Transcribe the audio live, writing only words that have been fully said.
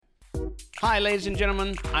Hi, ladies and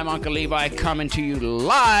gentlemen. I'm Uncle Levi coming to you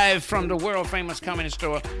live from the world-famous comedy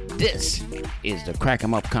store. This is the Crack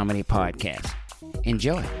 'em Up Comedy Podcast.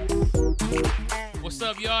 Enjoy. What's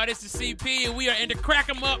up, y'all? This is CP, and we are in the Crack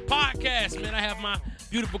 'em Up Podcast. Man, I have my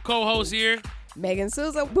beautiful co-host here. Megan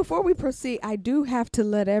Souza. Before we proceed, I do have to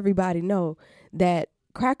let everybody know that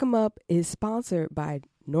Crack 'em Up is sponsored by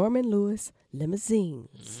Norman Lewis Limousines.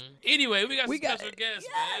 Mm-hmm. Anyway, we got some special guests,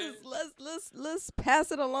 yes, man. Let's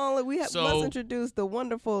pass it along. Let's introduce the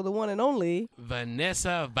wonderful, the one and only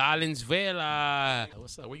Vanessa Valenzuela.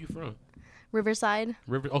 What's up? Where you from? Riverside.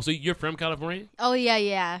 Oh, so you're from California? Oh,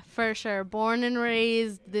 yeah, for sure. Born and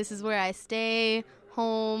raised. This is where I stay.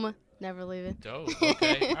 Home. Never leaving. Dope.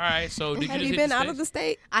 Okay. All right. So did you Have just you hit been the out States? of the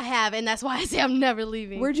state? I have, and that's why I say I'm never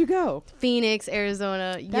leaving. Where'd you go? Phoenix,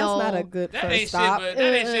 Arizona. That's not a good That first ain't stop. shit,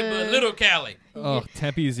 but little Cali. Oh,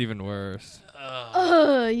 Tempe's even worse.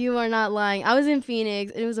 You are not lying. I was in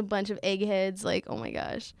Phoenix, and it was a bunch of eggheads. Like, oh my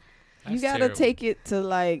gosh. You That's gotta terrible. take it to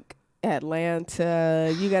like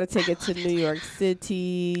Atlanta. You gotta take it to New York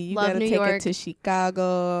City. You Love gotta New take York. it to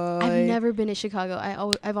Chicago. I've never been to Chicago.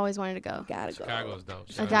 I've always wanted to go. Gotta go. Chicago's dope.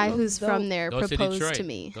 A guy who's Dope. from there Go to proposed Detroit. to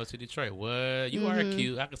me. Go to Detroit. What? You are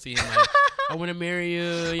cute. I can see him like, I want to marry you.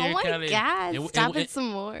 You're Oh in my Cali. God. And- Stop and- it some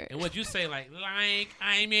more. And what you say, like,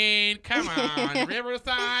 I mean, come on,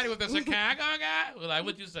 Riverside with the Chicago guy? Well, like,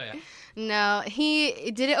 what you say? No, he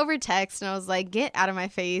did it over text, and I was like, get out of my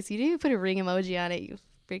face. You didn't even put a ring emoji on it, you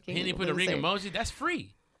freaking He didn't put a ring loser. emoji? That's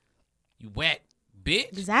free. You wet bitch.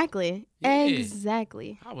 Exactly. Yeah.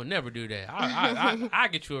 Exactly. I would never do that. I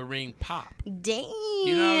get you a ring pop. Damn.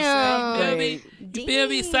 You know what I'm saying? Great. You feel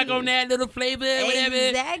me? Suck on that little flavor, whatever.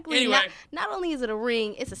 Exactly. Anyway, Not only is it a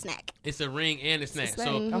ring, it's a snack. it's a ring and a snack. snack.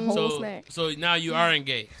 So, A whole so, snack. so now you are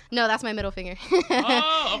engaged. No, that's my middle finger.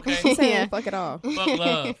 Oh, okay. She's saying Yeah. fuck it all. Fuck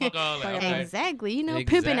love. Fuck all that. Okay. Exactly. You know,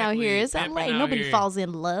 pimping out here. It's Pimping LA. out Nobody here. falls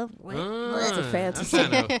in love. That's a fantasy. I'm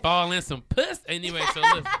trying to fall in some puss. Anyway, so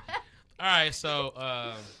listen. All right,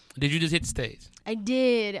 so did you just hit the stage? I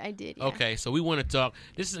did. Yeah. Okay, so we want to talk.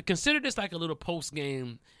 Consider this like a little post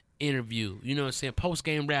game interview. You know what I'm saying? Post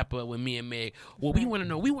game wrap up with me and Meg. Well, we want to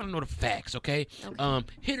know the facts. Okay,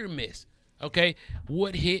 hit or miss. Okay,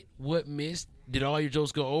 what hit? What missed? Did all your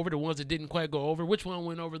jokes go over? The ones that didn't quite go over? Which one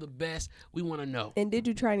went over the best? We want to know. And did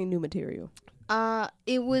you try any new material?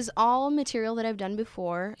 It was all material that I've done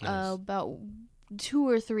before, Nice. about 2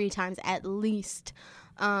 or 3 times at least.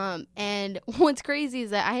 And what's crazy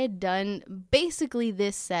is that I had done basically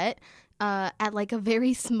this set at like a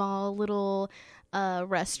very small little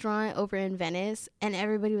restaurant over in Venice, and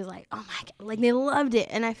everybody was like, oh my God, like they loved it.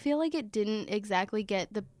 And I feel like it didn't exactly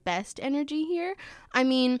get the best energy here. I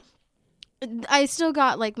mean, I still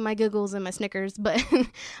got like my giggles and my snickers, but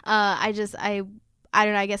I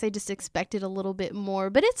don't know, I guess I just expected a little bit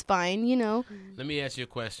more, but it's fine, you know. Let me ask you a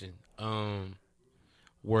question.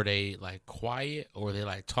 Were they like quiet, or were they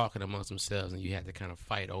like talking amongst themselves, and you had to kind of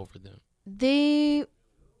fight over them?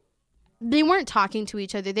 They weren't talking to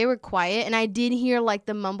each other. They were quiet, and I did hear like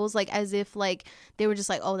the mumbles, like as if like they were just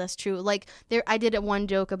like, oh, that's true. Like I did one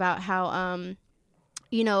joke about how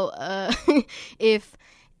you know, if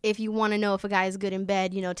you want to know if a guy is good in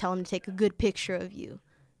bed, you know, tell him to take a good picture of you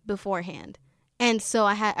beforehand. And so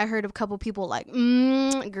I heard a couple people like,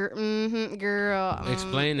 girl.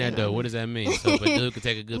 Explain that though. What does that mean? So, but dude could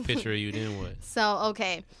take a good picture of you, then what? So,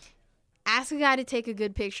 okay. Ask a guy to take a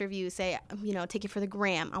good picture of you. Say, you know, take it for the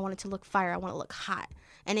gram. I want it to look fire. I want it to look hot.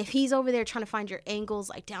 And if he's over there trying to find your angles,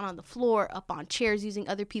 like down on the floor, up on chairs, using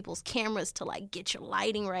other people's cameras to like get your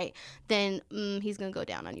lighting right, then he's gonna go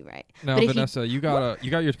down on you, right? Now, But if Vanessa, you got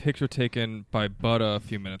your picture taken by Butta a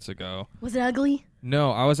few minutes ago. was it ugly?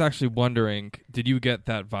 No, I was actually wondering, did you get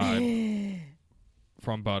that vibe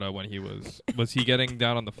from Butta when he was he getting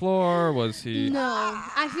down on the floor? Was he? No,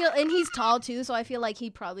 I feel, and he's tall too, so I feel like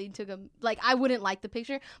he probably took a, like, I wouldn't like the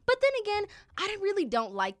picture. But then again, I really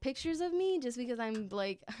don't like pictures of me just because I'm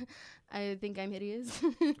like, I think I'm hideous.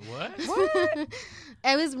 What?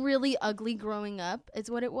 I was really ugly growing up, is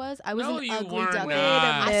what it was. I was No, an you ugly weren't duckling.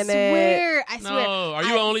 not. I swear. No. Are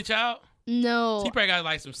you an only child? No. So you probably got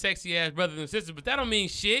like some sexy ass brothers and sisters, but that don't mean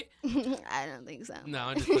shit. I don't think so. No,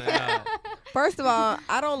 I'm just playing. First of all,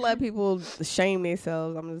 I don't let people shame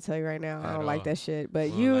themselves. I'm gonna tell you right now, I At don't like all. that shit. But I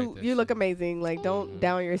don't you like that you look shit. amazing. Like, don't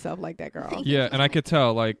down yourself like that, girl. Thank Yeah, and I could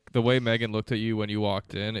tell, like, the way Megan looked at you when you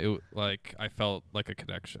walked in, it like I felt like a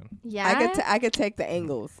connection. Yeah. I could take the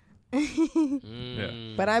angles.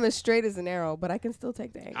 But I'm as straight as an arrow, but I can still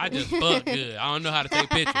take the angle. I just fuck good. I don't know how to take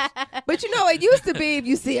pictures. But you know, it used to be if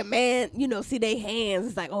you see a man, see their hands,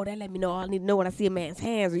 it's like, oh, that let me know all I need to know when I see a man's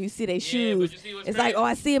hands. Or you see their shoes. you see what's It's crazy? like, oh,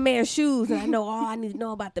 I see a man's shoes, and I know all I need to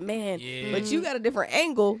know about the man. Yeah. But you got a different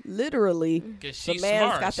angle, literally. Because The she's man's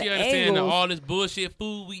smart. got She the understands that angles. all this bullshit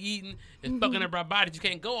food we eating is fucking up our bodies. You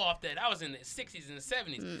can't go off that. I was in the 60s and the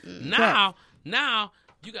 70s. Now,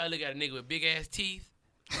 you got to look at a nigga with big ass teeth.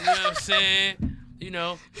 You know what I'm saying?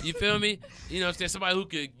 You feel me? You know what I'm saying? Somebody who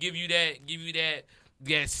could give you that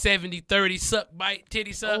 70-30 suck bite,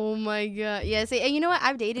 titty suck. Oh my god. Yeah, see, and you know what?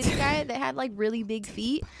 I've dated a guy that had like really big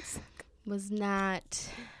feet. Was not.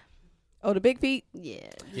 Oh, the big feet. Yeah.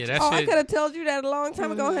 Yeah, that I shit. could have told you that a long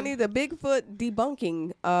time ago, honey. The Bigfoot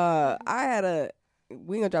debunking. I had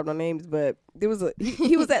we ain't gonna drop no names, but there was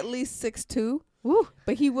he was at least 6'2". Woo.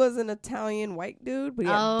 But he was an Italian white dude, but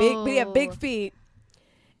he had big feet,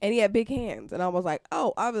 and he had big hands. And I was like,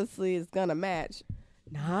 oh, obviously it's gonna match.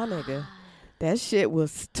 Nah, nigga, that shit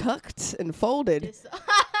was tucked and folded,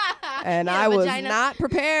 and He had I a was vagina. not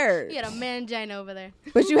prepared. He had a mangina over there.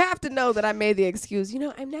 But you have to know that I made the excuse.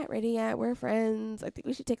 I'm not ready yet. We're friends. I think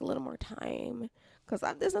we should take a little more time because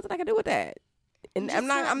there's nothing I can do with that. And Just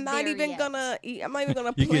I'm not there even yet. gonna eat. I'm not even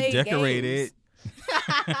gonna You play can decorate games. it.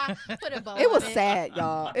 Put a bow It was on sad,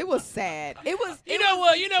 y'all. It was sad. It was. You know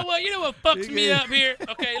what fucks me up here?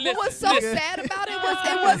 Okay, listen. What was so listen. sad about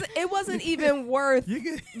it wasn't even worth You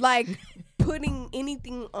can, like putting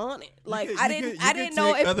anything on it. Like you I can- didn't you I can didn't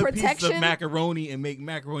know take if other pieces protection. of macaroni and make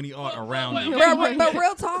macaroni art around wait, it. wait. But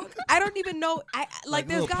real talk, I don't even know. Like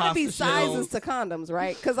There's little gotta be pasta sizes shells. to condoms,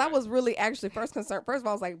 right? Because I was really actually first concerned. First of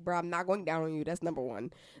all, I was like, bro, I'm not going down on you. That's number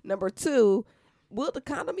one. Number two, will the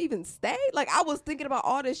condom even stay? Like I was thinking about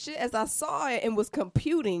all this shit as I saw it and was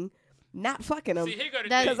computing, not fucking them. See, here go the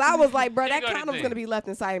That- thing. Because I was like, bro, Here that go the condom's thing. gonna be left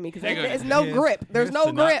inside of me because Here go the there's thing. no Here's- grip. There's here's no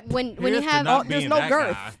to not- grip. When Here's you to have not there's being no that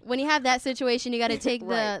girth. guy. when you have that situation, you got to take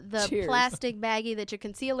Right. the Cheers. plastic baggie that your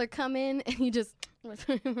concealer come in, and you just.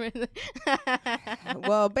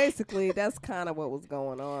 Well, basically, that's kind of what was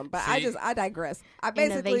going on. But I digress. I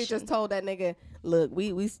basically Innovation. just told that nigga, look,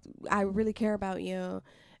 I really care about you,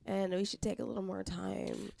 and we should take a little more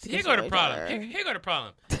time. to Here get go to the know each problem. other. Here go the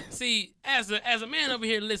problem. See, as a man over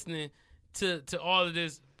here listening to all of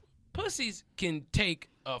this, pussies can take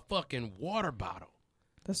a fucking water bottle.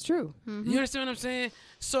 That's true. You understand what I'm saying?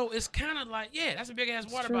 So it's kind of like, yeah, that's a big ass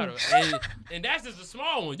water true. bottle, and that's just a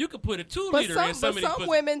small one. You could put a 2 But liter some, in some of these pussies.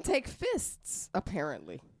 women take fists,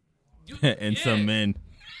 apparently. And some men.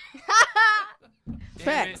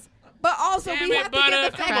 Facts. But also, Damn we it, have to get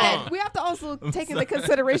Butter, the fact come that on. we have to also take into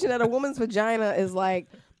consideration that a woman's vagina is like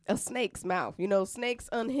a snake's mouth. Snakes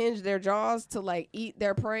unhinge their jaws to like eat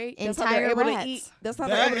their prey. That's how they're Entire able rats. to eat. That's how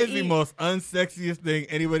they're That able to is the eat. most unsexiest thing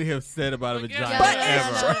anybody has said about a But vagina But ever.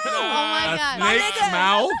 it's true. Oh my A God. snake's nigga.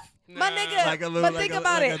 mouth, My nigga, like a little, but like think a,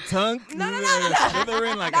 about like it. a tongue, No, like a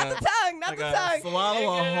slithering, like not a, the tongue, not like the a tongue. swallow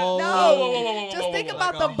a Nigga. whole. No, Whoa. just think Like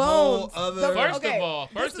about a the whole bones. other- First of all,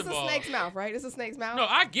 this is a snake's mouth, right? This is a snake's mouth. No,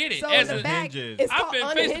 I get it. So As in the a, back, Unhinges. it's I've called been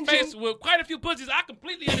face to unhinging. face with quite a few pussies. I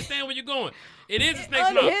completely understand where you're going. It is a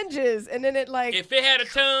snake's mouth. Unhinges, and then it like. If it had a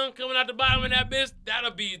tongue coming out the bottom of that bitch,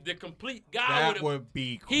 that'll be the complete. God That would would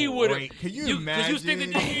be He would have. great. Can you imagine? Because you stick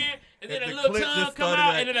the dick in, and then if a the little clip tongue just come started out,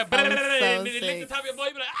 like- and then and then it lick the top of your blow.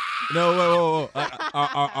 You be like, ah! No, whoa.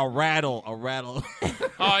 A rattle.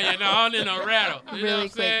 Oh yeah, no, I don't need no rattle. You know Really what I'm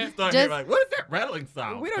quick. saying? Start Just- hearing like, what is that rattling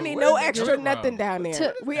sound? we don't need Where no did that extra come from? nothing down there.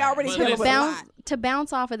 To- We already But dealing with a listen. lot. To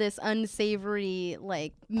bounce off of this unsavory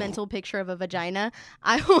like mental picture of a vagina,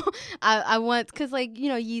 I once, because like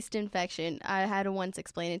yeast infection, I had to once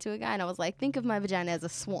explain it to a guy, and I was like, think of my vagina as a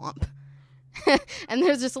swamp. And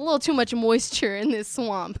there's just a little too much moisture in this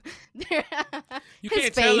swamp. You His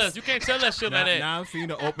can't tell face. us. You can't tell us shit Now, like that. now I'm seeing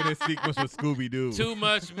the opening sequence with Scooby Doo. Too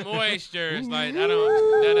much moisture. It's like I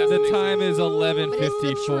don't. That doesn't The make time sense. is But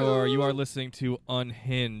it's the 11:54. You are listening to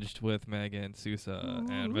Unhinged with Megan Sousa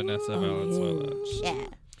and Vanessa Valenzuela. Yeah.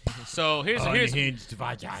 So here's Unhinged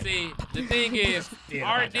vagina. see the thing is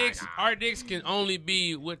our dicks can only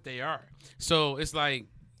be what they are. So it's like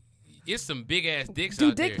it's some big ass dicks Do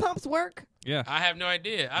out dick there. pumps work? Yeah. I have no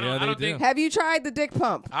idea. I Yeah, don't they think do. Have you tried the dick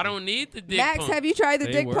pump? I don't need the dick Max, pump. have you tried the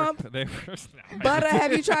They dick work. pump? They work. Butter,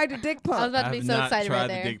 have you tried the dick I was pump? about to be I've so not excited tried right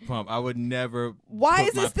the there. dick pump. I would never. Why put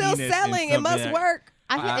is my it still penis in selling? It must something that- work.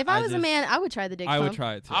 If I was a just- man, I would try the dick I pump. would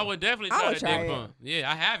try it too. I would definitely I try would the try dick it. pump.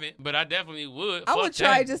 Yeah, I haven't, but I definitely would. I Fuck would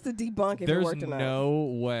try that. just to debunk if it There's worked or not.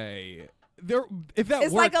 no way if that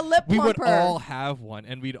It's worked, like a lip we would plumper. all have one,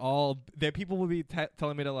 and we'd all. There, people would be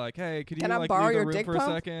telling me to like, hey, could you Can I like borrow leave the your room dick for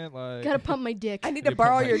pump? a second? Like, Gotta pump my dick. I need You to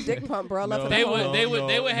borrow pump your my dick dick. pump, bro. I left No. it They at would, home. they would,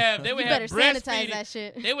 they would have, they would You have better sanitize breastfeeding. that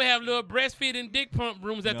shit. They would have little breastfeeding dick pump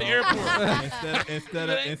rooms at the No.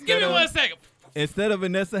 airport. Give me 1 second. Instead of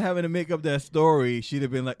Vanessa having to make up that story, she'd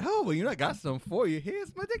have been like, "Oh, well, I got some for you.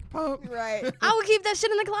 Here's my dick pump." Right. I would keep that shit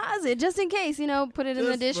in the closet just in case, put it in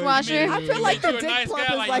the Just for dishwasher. I feel like You the a dick nice plump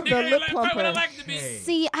guy, is like you the nigga lip like, what I plumper. like to be. Hey.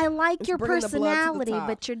 See, I like It's your bringing the blood to the personality, top.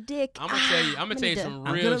 but your dick. I'm gonna tell you. I'm gonna tell you I some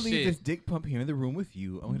I'm real gonna leave shit. this dick pump here in the room with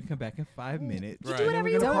you. I'm gonna come back in 5 minutes. You do and whatever we're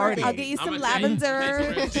you gonna Don't want. worry, party. I'll get you some I'ma tell you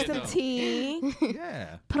lavender, some shit, some though. tea.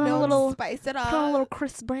 Yeah. Put on a little, spice it put on a little up.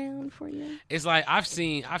 Chris Brown for you. It's like I've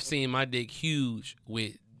seen my dick huge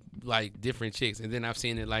with like different chicks, and then I've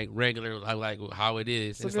seen it like regular, like how it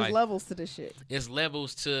is. So It's there's like levels to this shit. it's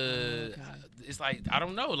levels to. It's like I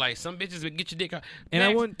don't know. Like some bitches would get your dick out. And I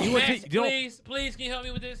Max, wouldn't- you wouldn't Max, take- you don't- please, can you help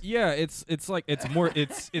me with this? Yeah, it's like it's more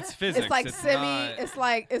it's physics. It's like semi. not-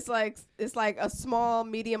 It's like a small,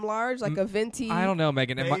 medium, large, like a venti. I don't know,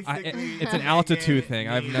 Megan. Basically, It's an Megan altitude thing.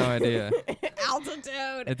 I have no needs- idea.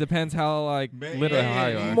 altitude. It depends how like literally how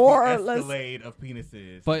high you are. More or less. Escalade of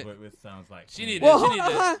penises. But- what it sounds like. She need Well, she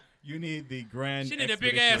hold need on. You need the grand. She need a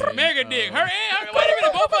big expedition ass mega of- dick. Her and wait a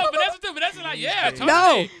minute, both of them. Vanessa too. Vanessa like totally.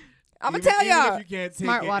 No. I'm gonna tell Even y'all. if you can't take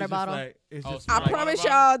Smart it, water it's just bottle. like- it's Oh, just smart I water promise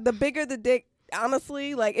bottle? y'all, the bigger the dick,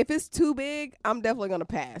 honestly, like if it's too big, I'm definitely gonna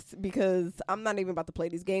pass because I'm not even about to play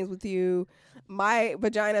these games with you. My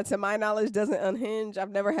vagina, to my knowledge, doesn't unhinge. I've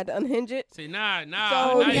never had to unhinge it. See, nah. So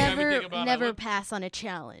now you got me Never, thinking about never like, pass on a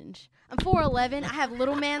challenge. I'm 4'11". I have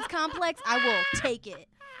little man's complex. I will take it.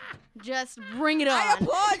 Just bring it on. I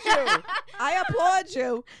applaud you. I applaud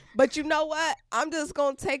you. But you know what? I'm just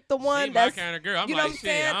gonna take the she one my that's. kind of girl. I'm you know like what I'm shit.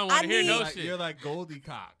 saying? I don't want I to hear no need- Like, shit. you're like Goldie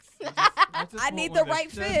Cox. I need the right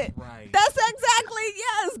fit. That's exactly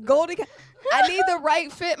yes, Goldie. I need the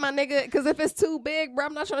right fit, my nigga. Because if it's too big, bro,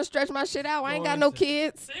 I'm not trying to stretch my shit out. I ain't got no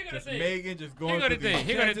kids. So here go the Just thing. Megan just Here going go the through thing.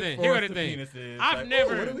 Here go the transit thing. Here go the forest thing. of penises. I've Like,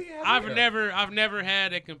 never, oh, what do we have I've here? never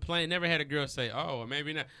had a complaint. Never had a girl say, "Oh, well,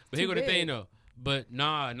 maybe not." But here Too go the thing big. though. But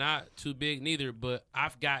nah, not too big neither. But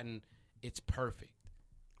I've gotten it's perfect.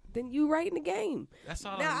 Then you right in the game. That's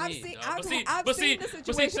all Now I I've need. seen, dog. I've, But see, I've but seen see, the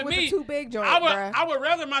but see, situation to with me, the too big joint, I would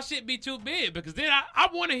rather my shit be too big because then I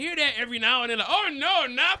want to hear that every now and then. Like, oh no,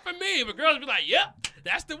 not for me. But girls be like, yep,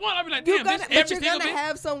 that's the one. I'll be like, damn, this But every you're single gonna bitch.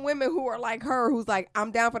 have some women who are like her, who's like,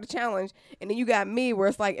 I'm down for the challenge, and then you got me, where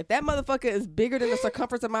it's like, if that motherfucker is bigger than the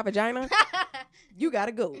circumference of my vagina, you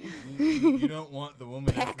gotta go. You don't want the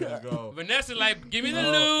woman that's Pack gonna up. go. Vanessa like, give me the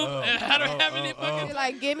Oh, lube. oh, and I don't oh, have any oh, fucking. You're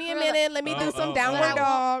like, give me a Really? minute, let me do some oh, downward oh.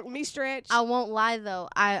 dog, let me stretch. I won't lie though.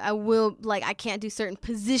 I will like I can't do certain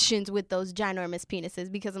positions with those ginormous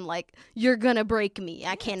penises because I'm like, you're gonna break me.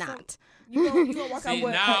 I cannot. You gonna walk See, out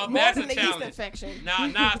with now more that's than a the yeast challenge. infection. Now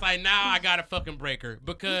it's like now I gotta fucking break her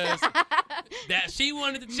because that she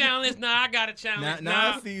wanted to challenge. Now I gotta challenge.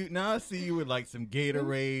 Now I see you with like some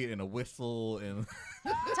Gatorade and a whistle and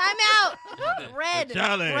Time out. Red. The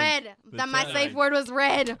challenge. Red. The That my safe challenge. word was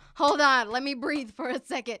red. Hold on. Let me breathe for a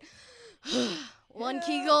second. One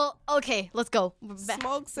Kegel. Okay, let's go. We're back.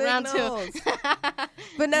 Smoke Round signals. two.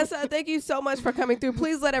 Vanessa, thank you so much for coming through.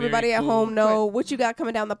 Please let everybody Very at cool. home know what you got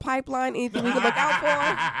coming down the pipeline, anything we can look out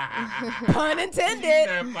for. Pun intended.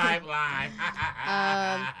 the pipeline.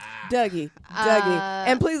 Dougie.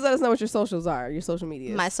 And please let us know what your socials are, your social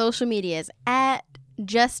media. My social media is at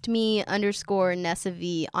justme_Nessa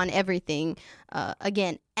V on everything.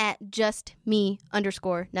 Again, at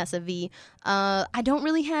justme_Nessa V. I don't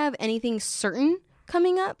really have anything certain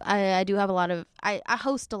coming up. I do have a lot of, I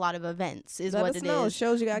host a lot of events is Let what us it know. is.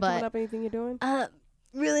 Shows you got coming but- up, anything you're doing?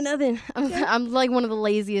 Really nothing. I'm like one of the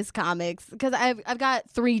laziest comics because I've got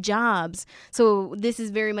 3 jobs, so this is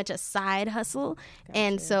very much a side hustle,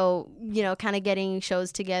 and so kind of getting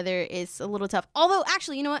shows together is a little tough. Although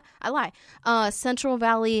actually, you know what? I lie. Central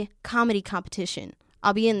Valley Comedy Competition.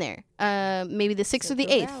 I'll be in there. Maybe the 6th or the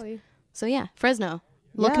 8th. So yeah, Fresno.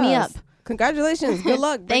 Look me up. Congratulations. Good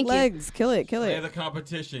luck. Big Thank you. legs. Kill it. Play the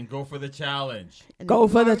competition. Go for the challenge. Go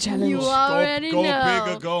for the challenge. You already go know.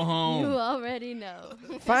 big or go home. You already know.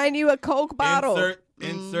 Find you a Coke bottle.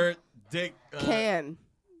 Insert dick. Can.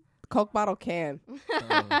 Coke bottle can.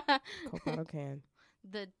 Coke bottle can.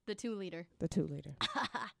 The 2-liter. The 2-liter.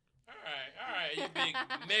 All right, you big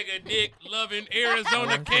mega dick loving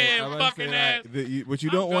Arizona can fucking ass. What you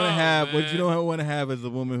don't I'm want to gone, have, what man. you don't want to have, is a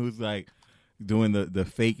woman who's like doing the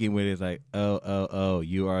faking with it. It's like, oh,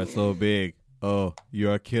 you are so big. Oh,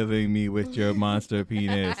 you are killing me with your monster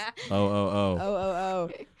penis. Oh.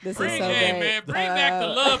 This Bring is so hey, great. man, bring back the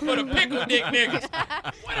love for the pickle dick niggas.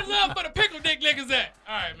 What is love for the pickle is that?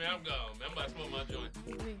 All right, man, I'm gone, man. I'm about to smoke my joint.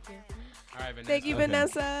 All right, Vanessa. Thank you, Okay.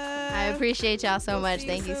 Vanessa. I appreciate y'all so much. See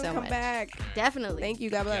Thank you soon. so Come much. back. Definitely. Thank you.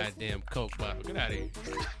 God bless. Goddamn Coke bottle. Get out of here.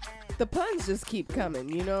 The puns just keep coming.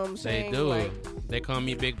 You know what I'm They saying? do. Like, They call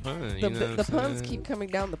me Big Pun. the You know what the I'm puns saying? keep coming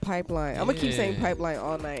down the pipeline. I'm gonna keep saying Yeah. pipeline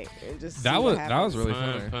all night and just see That what was happens. really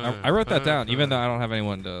Fun, funny. fun, I wrote that fun, down, even fun. though I don't have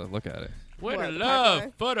anyone to look at it. What What, the the love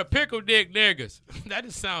pipeline? for the pickle dick niggas. That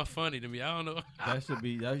just sounds funny to me. I don't know.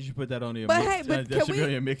 You should put that on your But mix. hey, but that should be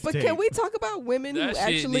on your mixtape. can we talk about women who That shit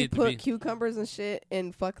actually need to put be- cucumbers and shit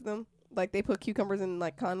and fuck them? Like they put cucumbers in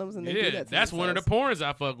like condoms and they do Yeah, that. To that's one of the themselves. porns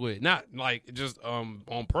I fuck with. Not like just on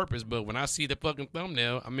purpose, but when I see the fucking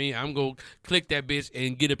thumbnail, I mean, I'm gonna click that bitch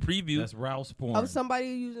and get a preview. That's Rouse porn. Of somebody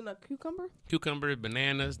using a cucumber. Cucumber,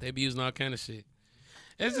 bananas, they be using all kind of shit.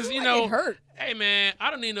 It's just, you Like know, it hurt. hey man,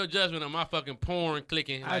 I don't need no judgment on my fucking porn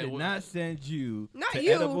clicking. I Like, did what- not send you Not to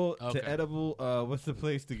you. edible Okay. to edible. What's the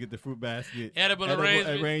place to get the fruit basket? Edible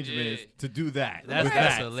arrangements? arrangements Yeah. to do that. That's with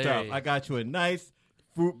that hilarious. stuff. I got you a nice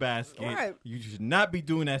fruit basket. Right. You should not be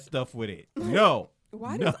doing that stuff with it. No.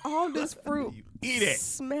 Why No. does all this fruit You eat it.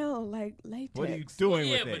 smell like latex? What are you doing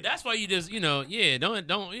Yeah, with but it? that's why you just, you know,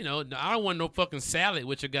 don't, you know, I don't want no fucking salad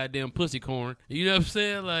with your goddamn pussy corn. You know what I'm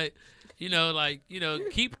saying?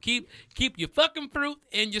 Keep your fucking fruit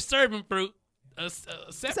and your serving fruit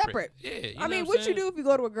separate. Yeah. You know I mean, what what you do if you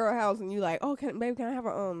go to a girl house and you like, oh, can I have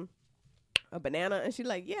a banana? And she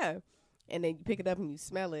like, yeah. And then you pick it up and you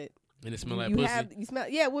smell it. And it smell like you pussy. you smell,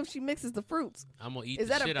 yeah. What if she mixes the fruits? I'm gonna eat Is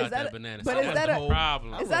the that a- shit is out that that a- banana. but That's is that the a-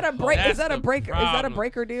 problem? Is that a break? That's Is that a the breaker? Is that a problem.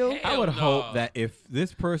 breaker deal? Hell I would no. hope that if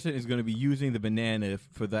this person is going to be using the banana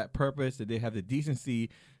for that purpose, that they have the decency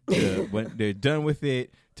to, when they're done with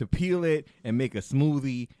it, to peel it and make a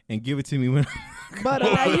smoothie and give it to me when But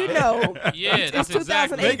now you know. Yeah, it's that's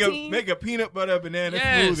exactly. 2018. make a peanut butter banana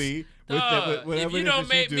Yes. smoothie Dog, with whatever if you it is don't that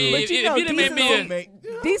make you me, do. But you know, if you done made me,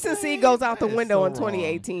 Don't Decency goes out the That is window so in wrong.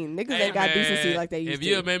 2018. Niggas Hey, ain't got man, decency like they used if to.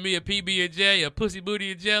 you made me a PB and J, a pussy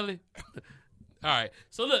booty and jelly. All right,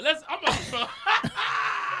 so look, I'm gonna smoke.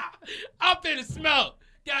 I'm finna smoke.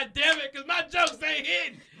 God damn it, because my jokes ain't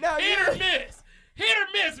hitting. No, Hit you- or miss. Hit or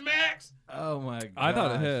miss, Max. Oh my god! I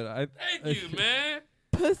thought it hit. Thank you, man.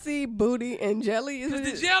 Pussy, booty, and jelly. Is Because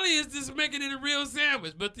the it? jelly is just making it a real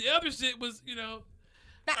sandwich, but the other shit was, you know.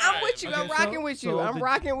 Now, All I'm right, with you. I'm okay, rocking with you. so I'm the-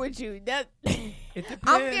 rocking with you. That It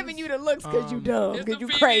I'm depends. giving you the looks because you dumb, It's because the you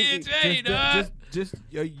PB crazy. and J, dog. just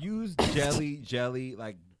use jelly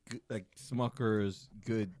like Smucker's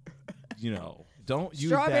good. You know, don't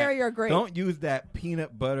use Strawberry that. or grape? Don't use that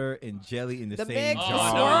peanut butter and jelly in the The same big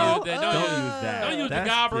jar. swirl? Don't use that. Don't Don't use that. Don't use That's- the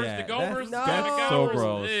gobbers, yeah, the gophers, that's- the that's so gobbers.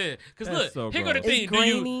 gross. Yeah, because That's look, so here go the gross. thing: It's do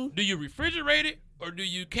grainy. you refrigerate it or do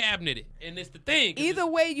you cabinet it? And it's the thing. 'cause Either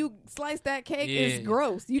way you slice that cake is Yeah.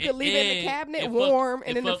 gross. You can leave it in the It cabinet fuck- warm,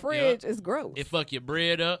 and it in the fuck- fridge yeah. it's gross. it fuck your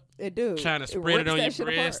bread up. It do. Trying to spread it rips on that your shit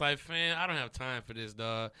bread. apart. It's like, fam, I don't have time for this,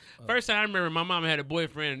 dog. First time I remember my mom had a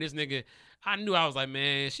boyfriend, and this nigga, I knew I was like,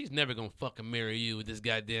 man, she's never gonna fucking marry you with this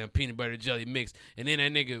goddamn peanut butter jelly mix. And then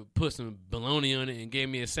that nigga put some bologna on it and gave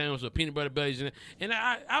me a sandwich with peanut butter jelly. And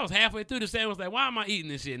I was halfway through the sandwich, like, why am I eating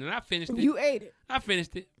this shit? And I finished it. You ate it. I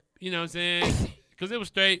finished it. You know what I'm saying? Because it was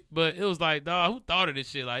straight, but it was like, dog, who thought of this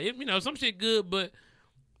shit? Like, you know, some shit good, but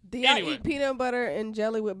Do y'all Anyway. eat peanut butter and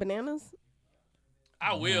jelly with bananas?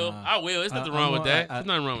 I will. Nah. I will. There's nothing I'm wrong with more that. like- There's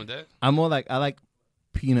nothing wrong with that. I'm more like I like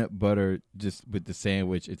peanut butter just with the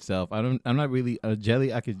sandwich itself. I'm not really a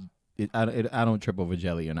jelly. I don't trip over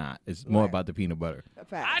jelly or not. It's more Right. about the peanut butter.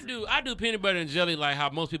 Facts. I do peanut butter and jelly like how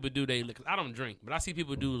most people do they liquor. I don't drink, but I see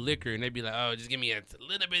people do liquor and they be like, oh, just give me a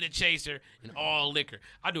little bit of chaser and all liquor.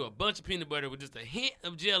 I do a bunch of peanut butter with just a hint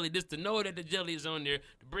of jelly, just to know that the jelly is on there.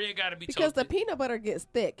 The bread got to be Because the toasted. peanut butter gets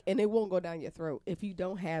thick and it won't go down your throat if you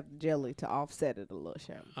don't have jelly to offset it a little,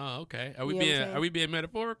 Shem. Oh, okay. You know what I'm saying? Are we being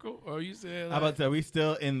metaphorical, or you saying How about that? We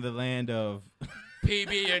still in the land of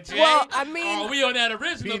PB and J? Well, I mean- oh, we on that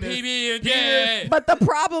original Penis. PB and J. But the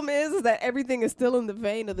problem is that everything is still in the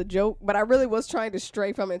vein of the joke. But I really was trying to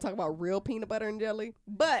stray from it and talk about real peanut butter and jelly.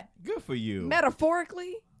 But good for you.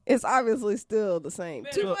 metaphorically, it's obviously still the same.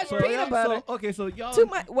 Too much peanut butter. So y'all. Too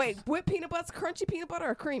much. Wait, with peanut butter, crunchy peanut butter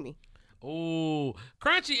or creamy? Ooh,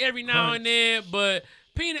 crunchy every now and then, but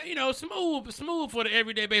peanut, you know, smooth for the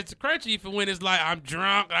everyday basis. Crunchy for when it's like I'm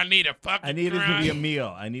drunk, I need a fucking. I need it to crunch. be a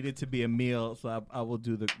meal. I need it to be a meal, so I will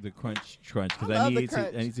do the crunch because I I love need the it to.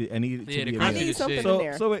 crunch. I need it Yeah, to the be a crunch I meal. need the something shit. in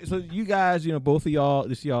there. So you guys, both of y'all,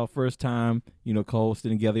 this is y'all first time,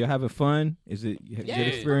 co-hosting together. Y'all having fun? Is it Yeah, good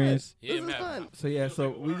it's experience? Yeah, this is man. fun. So yeah,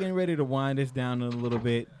 so we're getting ready to wind this down a little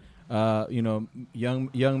bit.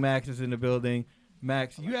 Young Max is in the building.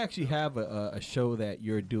 Max, you actually have a show that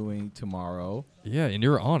you're doing tomorrow. Yeah, and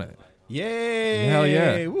you're on it. Yay! Hell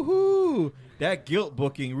yeah. Woohoo! That guilt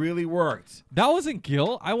booking really worked. That wasn't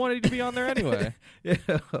guilt. I wanted you to be on there anyway. Yeah,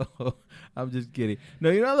 I'm just kidding.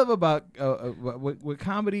 No, you know what I love about what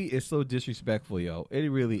comedy is so disrespectful, yo.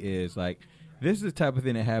 It really is. Like, this is the type of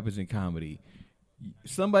thing that happens in comedy.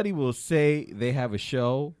 Somebody will say they have a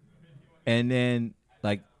show, and then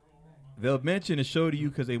like they'll mention a show to you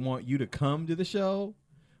because they want you to come to the show,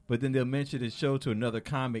 but then they'll mention the show to another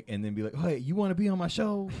comic, and then be like, "Hey, you want to be on my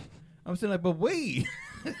show?" I'm saying like, but wait.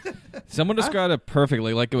 Someone described it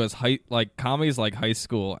perfectly, like it was like comedy's like high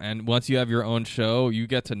school, and once you have your own show, you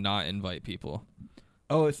get to not invite people.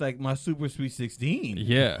 Oh, it's like my Super Sweet 16.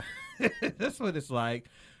 Yeah. That's what it's like.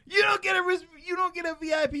 You don't get a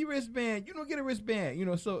VIP wristband. You don't get a wristband. You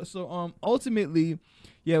know, so ultimately,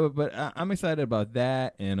 yeah. But I'm excited about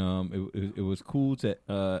that, and it was cool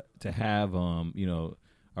to have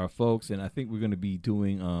our folks, and I think we're going to be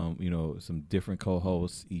doing some different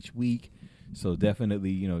co-hosts each week. So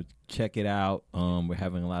definitely, check it out. We're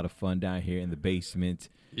having a lot of fun down here in the basement.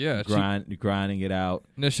 Yeah, grinding it out.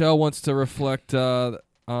 Nichelle wants to reflect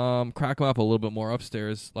Crack 'em Up a little bit more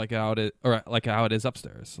upstairs, like how it is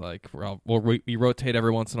upstairs. Like we rotate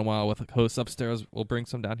every once in a while with hosts upstairs. We'll bring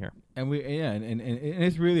some down here. And and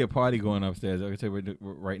it's really a party going upstairs. Like I said,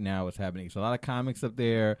 right now what's happening. It's a lot of comics up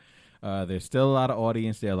there. There's still a lot of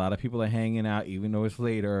audience there. A lot of people are hanging out, even though it's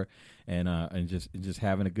later, and just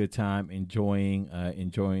having a good time, enjoying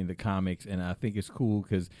the comics. And I think it's cool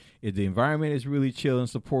because the environment is really chill and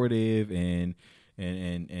supportive, and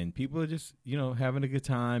people are just having a good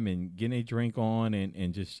time and getting a drink on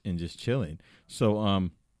and just chilling. So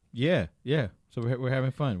yeah. So we're having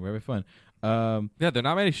fun. Yeah, there are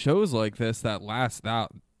not many shows like this that last that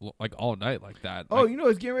like all night like that. Oh,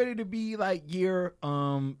 it's getting ready to be like year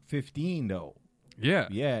 15 though. Yeah,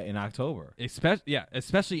 in October.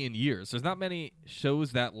 Especially in years. There's not many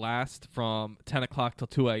shows that last from 10 o'clock till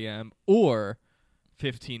 2 a.m. or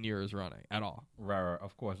 15 years running at all. Right.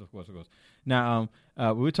 Of course. Now,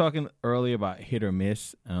 we were talking earlier about hit or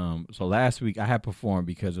miss. So last week I had performed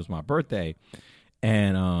because it was my birthday,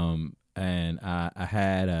 and I've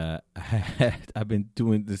been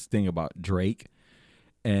doing this thing about Drake,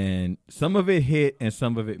 and some of it hit and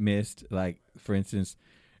some of it missed. Like, for instance,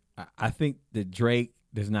 I think that Drake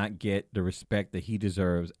does not get the respect that he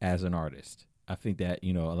deserves as an artist. I think that,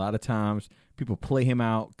 a lot of times people play him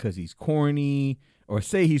out because he's corny, or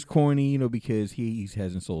say he's corny, because he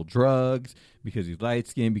hasn't sold drugs, because he's light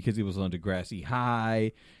skinned, because he was on Degrassi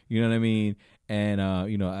High. You know what I mean? And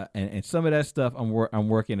and some of that stuff I'm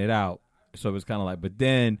working it out. So it's kind of like, but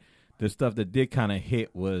then the stuff that did kind of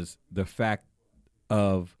hit was the fact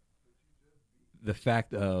of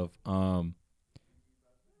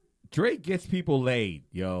Drake gets people laid,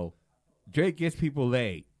 yo. Drake gets people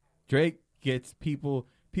laid. Drake gets people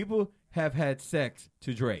have had sex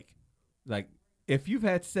to Drake. Like, if you've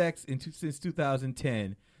had sex since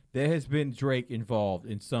 2010, there has been Drake involved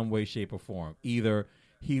in some way, shape, or form. Either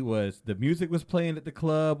the music was playing at the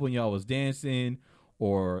club when y'all was dancing,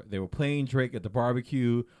 or they were playing Drake at the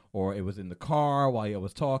barbecue, or it was in the car while y'all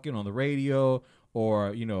was talking on the radio,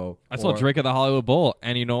 or I saw Drake at the Hollywood Bowl,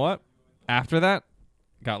 and you know what? After that,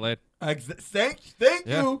 got laid. Thank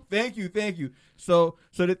you. So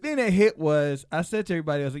the thing that hit was, I said to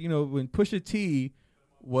everybody, I was like, when Pusha T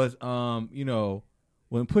was,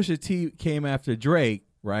 when Pusha T came after Drake,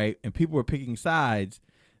 right, and people were picking sides,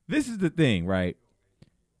 this is the thing, right?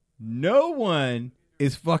 No one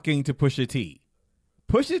is fucking to Pusha T.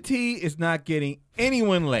 Pusha T is not getting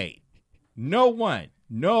anyone laid. No one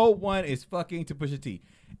is fucking to Pusha T.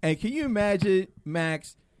 And can you imagine,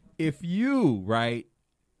 Max, if you, right,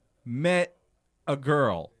 met a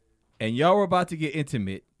girl and y'all were about to get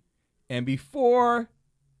intimate, and before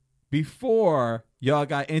y'all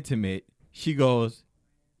got intimate, she goes,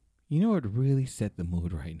 "You know what really set the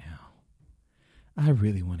mood right now? I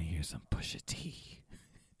really want to hear some Pusha T."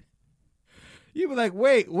 You be like,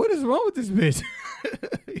 "Wait, what is wrong with this bitch?"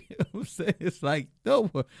 You know what I'm saying? It's like, no,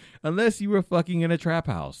 unless you were fucking in a trap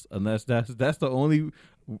house, unless that's the only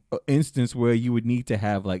instance where you would need to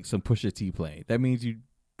have like some Pusha T playing. That means you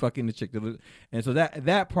fucking the chick. And so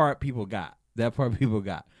that part people got.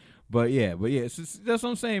 But yeah, that's what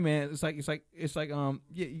I'm saying, man. It's like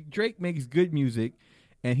Drake makes good music,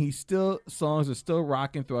 and songs are still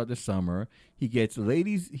rocking throughout the summer. He gets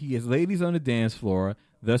ladies on the dance floor,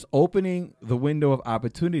 thus opening the window of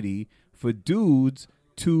opportunity for dudes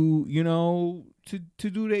to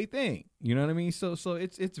do their thing. You know what I mean? So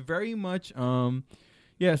it's very much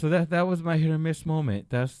yeah. So that was my hit or miss moment.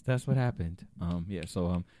 That's what happened.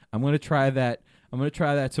 So I'm gonna try that. I'm gonna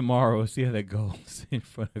try that tomorrow. See how that goes in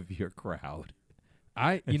front of your crowd.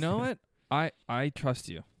 You know what? I trust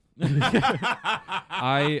you.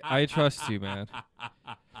 I trust you, man.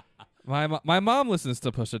 My mom listens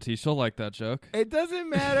to Pusha T. She'll like that joke. It doesn't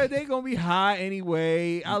matter. They're gonna be high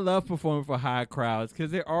anyway. I love performing for high crowds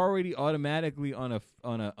because they're already automatically on a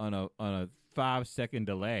 5-second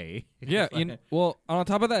delay. Yeah. Well, on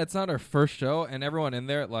top of that, it's not our first show, and everyone in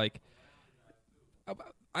there, like,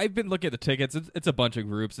 I've been looking at the tickets. It's a bunch of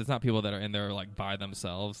groups. It's not people that are in there like by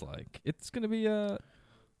themselves. Like, it's gonna be a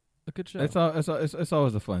good show. It's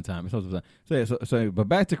always a fun time. It's always a fun time. So but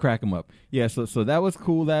back to Crack 'Em Up. Yeah, so that was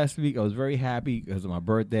cool last week. I was very happy because of my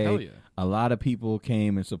birthday. Hell yeah. A lot of people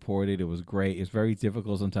came and supported. It was great. It's very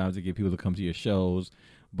difficult sometimes to get people to come to your shows,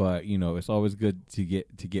 but it's always good to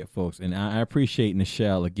get folks. And I appreciate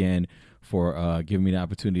Nichelle again for giving me the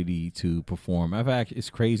opportunity to perform. It's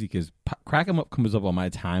crazy because Crack 'Em Up comes up on my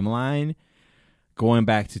timeline going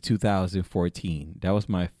back to 2014. That was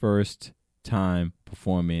my first time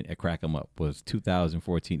performing at Crack 'Em Up, was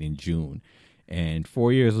 2014 in June. And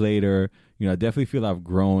 4 years later, I definitely feel I've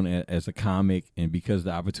grown as a comic, and because of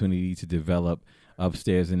the opportunity to develop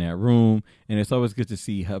upstairs in that room. And it's always good to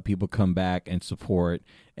see how people come back and support.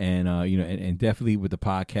 And and definitely with the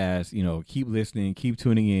podcast, keep listening, keep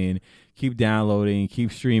tuning in, keep downloading,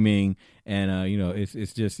 keep streaming, and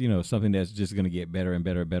it's just something that's just gonna get better and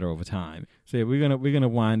better and better over time. So yeah, we're gonna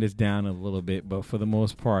wind this down a little bit, but for the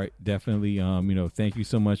most part, definitely thank you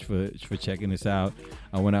so much for checking this out.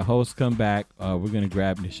 When our hosts come back, we're gonna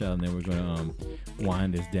grab Nichelle and then we're gonna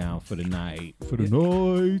wind this down for the night.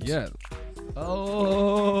 Yeah.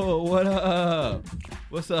 Oh, what up?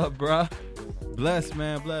 What's up, bruh? Bless,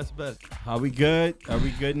 man. Bless. Are we good? Are we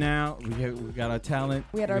good now? We got our talent.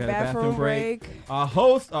 We had our bathroom break. Our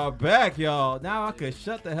hosts are back, y'all. Now I could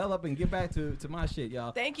shut the hell up and get back to my shit,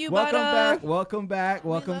 y'all. Thank you, Welcome back.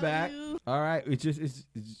 You. All right, it's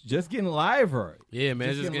just getting liver. Yeah, man,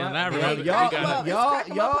 it's just getting liver.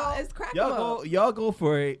 Y'all go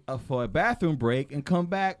for a bathroom break and come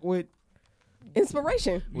back with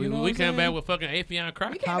inspiration. We come back with fucking Affion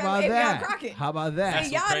Crockett. How about that?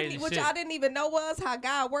 See, y'all didn't even know was how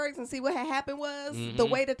God works, and see what had happened was the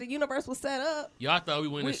way that the universe was set up. Y'all thought we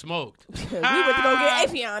went and smoked. We went to go get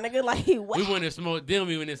Affion, nigga. Like, what? We went and smoked. Then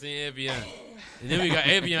we went and seen Affion. And then we got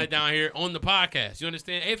Affion down here on the podcast. You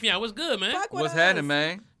understand? Affion, what's good, man? What's happening,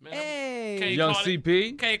 man? Hey, Young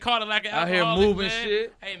CP. Can't call it like an out here alcoholic, moving man.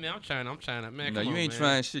 shit. Hey, man, I'm trying, man. No, Come you on, ain't man.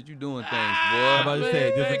 trying shit. You doing things, boy. I'm about to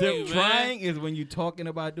say, Thank you, man. trying is when you're talking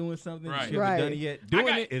about doing something Right. you haven't done it yet. Doing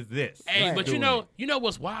it is this. Hey, Right. but Doing you know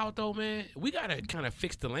what's wild though, man? We gotta kind of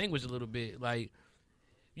fix the language a little bit. Like,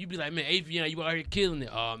 you be like, man, Affion, you out here killing it.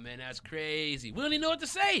 Oh man, that's crazy. We don't even know what to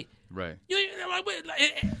say. Right.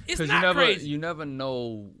 It's not crazy. You never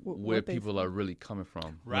know where what they people are really coming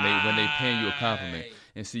from when Right. they paying you a compliment.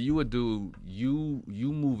 And see, you would do you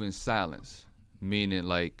move in silence, meaning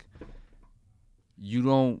like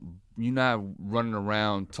you're not running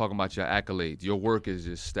around talking about your accolades. Your work is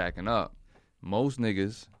just stacking up. Most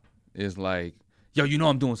niggas is like, yo,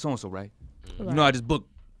 I'm doing so and so, right? I just booked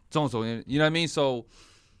so and so. You know what I mean? So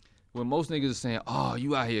when most niggas are saying, oh,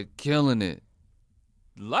 you out here killing it,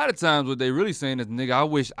 a lot of times what they really saying is, nigga, I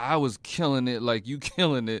wish I was killing it like you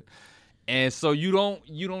killing it. And so you don't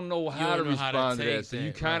know how to respond to that. So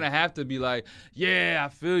you kind of have to be like, yeah, I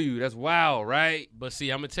feel you. That's wild, right? But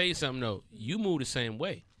see, I'm going to tell you something, though. You move the same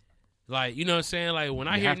way. Like, you know what I'm saying? Like, when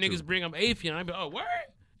I hear niggas bring up Affion, I be like, oh, word?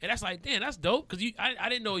 And that's like, damn, that's dope. Because I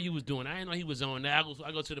didn't know what you was doing. I didn't know he was on that.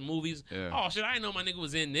 I go to the movies. Yeah. Oh, shit, I didn't know my nigga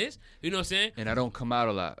was in this. You know what I'm saying? And I don't come out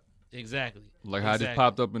a lot. Exactly. Like how I just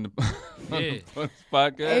popped up in the Yeah.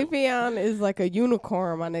 podcast. Affion is like a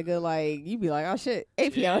unicorn, my nigga. Like, you be like, oh shit,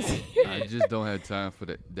 Affion. I just don't have time for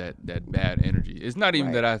that bad energy. It's not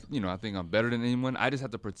even Right. that I think I'm better than anyone. I just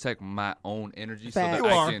have to protect my own energy so that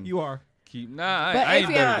Facts. I can You are. keep. Nah, But I ain't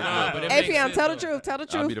better than Nah, but it that. makes Affion, sense, tell the though. truth. Tell the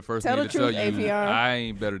truth. I'll be the first tell nigga the to tell truth, you Affion. I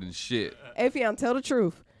ain't better than shit. Affion, tell the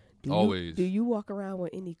truth. Always. Do you walk around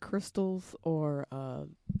with any crystals or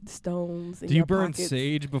stones in Do you your burn pockets?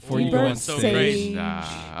 sage before Do you you go burn on so stage? crazy. Nah,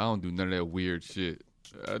 I don't do none of that weird shit.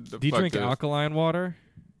 Do you drink alkaline water?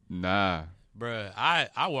 Nah. Bruh,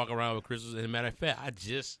 I walk around with crystals. As a matter of fact,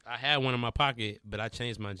 I had one in my pocket, but I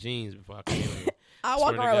changed my jeans before I came here. I walk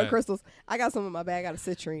Swear to around with God. crystals. I got some in my bag. I got a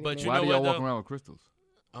citrine. But in you there. Why know do y'all what, walk though? around with crystals?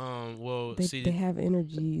 Well, see, they have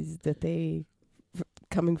energies that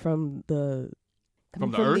coming from the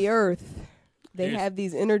From the earth. They Here's- have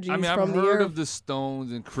these energies I mean, from I've the heard earth. of the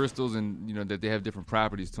stones and crystals and, that they have different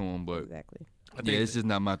properties to them, but Exactly. I think yeah, it's just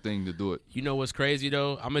not my thing to do it. you know what's crazy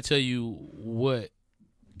though? I'm gonna tell you what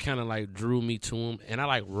kind of like drew me to them, and I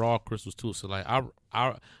like raw crystals too. So like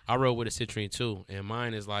I roll with a citrine too, and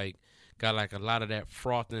mine is like got like a lot of that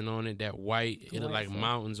frothing on it, that white. It look like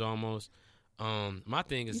mountains almost. My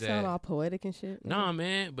thing is you that sound all poetic and shit. nah,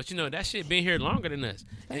 man, but that shit been here longer than us,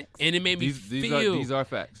 and it made me feel. These are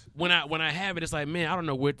facts. When I have it, it's like, man, I don't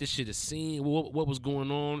know where this shit is seen, what was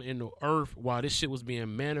going on in the earth while this shit was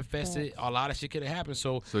being manifested. A lot of shit could have happened.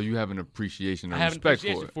 So you have an appreciation and I have an respect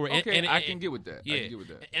appreciation for it. for it. Okay, I can get with that. Yeah, I can get with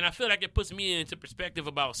that. and I feel like it puts me into perspective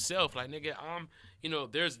about self. Like, nigga,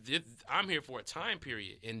 I'm here for a time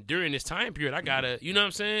period, and during this time period, I gotta, you know what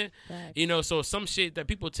I'm saying? Facts. So some shit that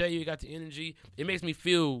people tell you got the energy, it makes me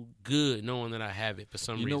feel good knowing that I have it for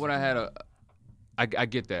some reason. You know what? I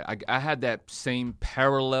get that. I had that same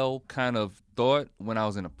parallel kind of thought when I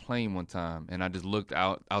was in a plane one time, and I just looked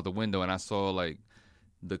out the window and I saw like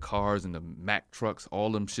the cars and the Mack trucks.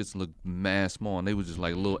 All them shits looked mad small, and they was just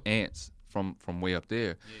like little ants from way up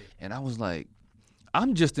there. Yeah. And I was like,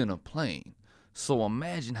 I'm just in a plane. So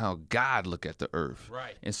imagine how God look at the earth.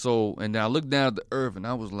 Right. And then I looked down at the earth and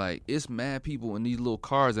I was like, it's mad people in these little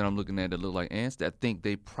cars that I'm looking at that look like ants that think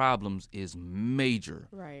their problems is major.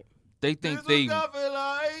 Right. They think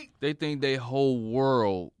they think their whole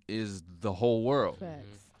world is the whole world. Facts.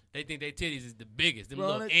 They think their titties is the biggest. Them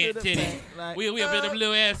Roll little it ant to the titties. back, like, We up in them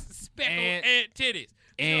little ass speckled ant titties.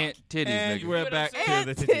 Ant titties, And nigga. we're what back I'm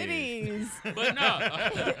to the Titties. titties. But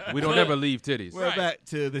no. We don't ever leave titties. We're Right. back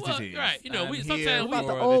to the Well, titties. right. You know, I'm sometimes here we- About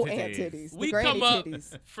the for old titties. ant titties. We the granny come up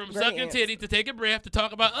titties. from Granny sucking ants. titties to take a breath to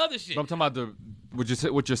talk about other shit. But I'm talking about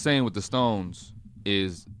what you're saying with the Stones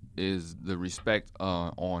is the respect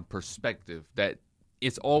on perspective that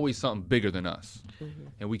it's always something bigger than us,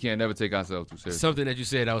 and we can't never take ourselves too seriously. Something that you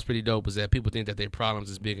said that was pretty dope was that people think that their problems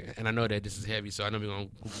is bigger, and I know that this is heavy, so I know we're gonna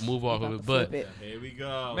move off of it. But Flip it. Here we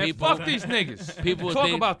go. Man, people- fuck these niggas. people Talk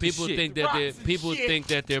think about this people shit. think that Rocks and people shit. think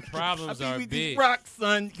that their I problems beat are with big. these rocks,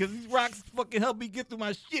 son, because these rocks fucking help me get through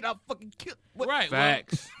my shit. I'll fucking kill. Right?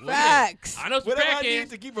 Facts. Well, yeah. Facts. I know some Whatever I need crackheads.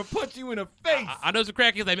 to keep a punch you in the face. I know some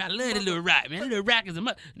crackheads like, man, I love the little rock, man. Little rock is a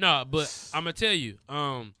no, but I'm gonna tell you,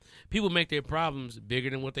 people make their problems bigger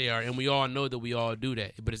than what they are, and we all know that we all do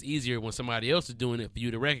that. But it's easier when somebody else is doing it for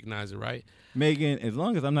you to recognize it, right? Megan, as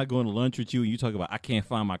long as I'm not going to lunch with you and you talk about I can't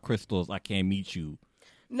find my crystals, I can't meet you.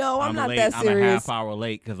 No, I'm not late. that I'm a serious. half hour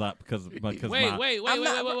late because Wait.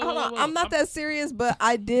 I'm not that serious, but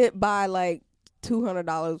I did buy like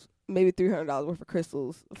 $200, maybe $300 worth of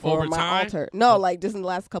crystals for Over my time? altar. No, like just in the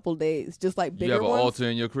last couple of days, just like bigger You have an ones. altar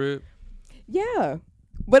in your crib? Yeah,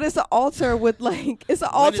 but it's an altar with like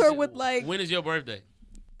When is your birthday?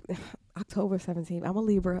 October 17th. I'm a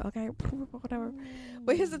Libra. Okay, whatever.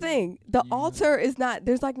 But here's the thing: the altar is not.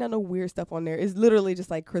 There's like none of weird stuff on there. It's literally just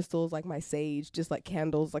like crystals, like my sage, just like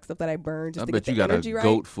candles, like stuff that I burn just I to bet get you the got a energy right.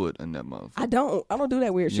 goat foot in that motherfucker. I don't do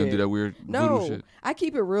that weird You shit. don't do that weird voodoo No, shit? I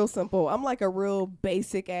keep it real simple. I'm like a real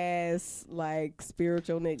basic ass, like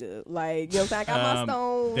spiritual nigga. Like, you know what I'm saying? I got my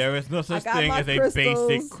stones. There is no such got thing my as a crystals.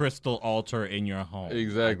 basic crystal altar in your home.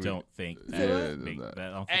 Exactly. I don't think Yeah, that's that- big. I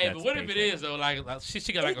don't think Hey, that's but what if it basic. is though? Like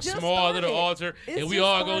she got like It a just small little started. altar, It and we just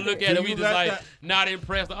all go started. look at Do it. We you just let like that- not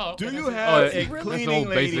impressed. Oh, okay, Do you that's- have Oh, a that's cleaning old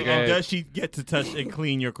lady, basic and ass. does she get to touch and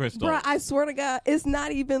clean your crystals? Bruh, I swear to God, it's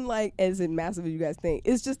not even like as massive as you guys think.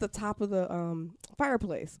 It's just the top of the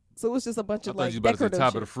fireplace. So it's just a bunch I of thought like you about to say decorative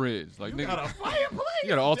top shit. of the fridge. Like, You got nigga, a fireplace. you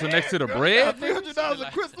got an altar next to the Damn, bread? girl, you got $300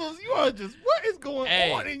 of crystals. You are just what is going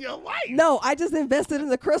Hey. on in your life? No, I just invested in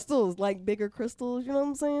the crystals, like bigger crystals. You know what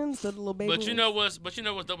I'm saying? Instead of the little baby. But you know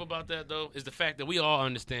what's dope about that though is the fact that we all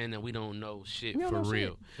understand that we don't know shit We don't for know shit.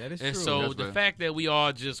 real. That is And true. so That's the right. fact that we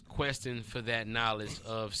all just question for that knowledge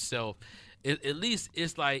of self, at least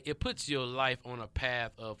it's like it puts your life on a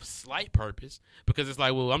path of slight purpose because it's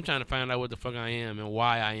like, well, I'm trying to find out what the fuck I am and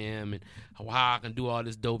why I am and how I can do all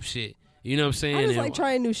this dope shit. You know what I'm saying? I just And like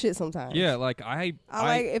trying new shit sometimes. Yeah, like I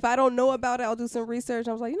like if I don't know about it, I'll do some research.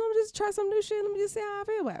 I was like, you know, let me just try some new shit. Let me just see how I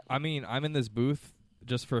feel about it. I mean, I'm in this booth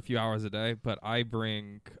just for a few hours a day, but I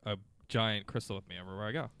bring a giant crystal with me everywhere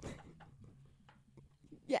I go.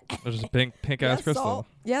 Yeah. There's just a pink ass Yes, crystal. salt.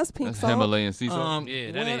 Yes, pink That's salt. Himalayan sea salt.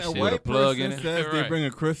 Yeah, that when ain't a shit. white With a plug person in it. says they Right. bring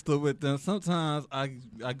a crystal with them, sometimes I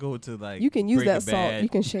go to like You can use Breaking that salt. Bad. You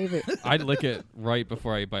can shave it. I'd lick it right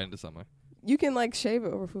before I bite into something. You can like shave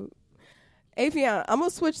it over food. Afion, I'm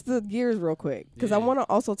gonna switch the gears real quick because I Yeah. want to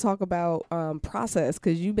also talk about process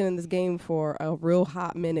because you've been in this game for a real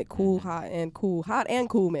hot minute, hot and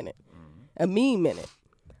cool minute, a mean minute.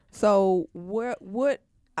 So what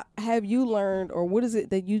have you learned, or what is it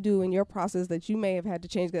that you do in your process that you may have had to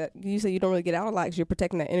change? That you say you don't really get out a lot because you're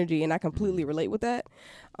protecting that energy, and I completely relate with that.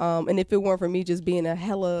 And if it weren't for me just being a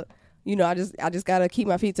hella, you know, I just gotta keep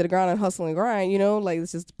my feet to the ground and hustle and grind. You know, like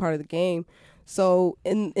it's just part of the game. So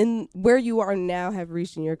in where you are now have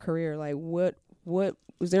reached in your career, like what what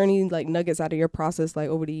was there any like nuggets out of your process like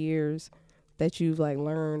over the years that you've like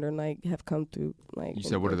learned or like have come through like? You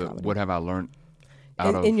said what have I learned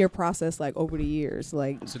out of in your process like over the years,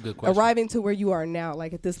 like That's a good question. arriving to where you are now,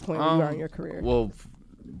 like at this point where you are in your career? Well,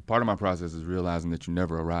 part of my process is realizing that you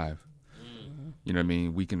never arrive. You know what I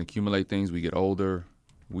mean? We can accumulate things. We get older.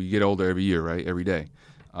 We get older every year, right? Every day.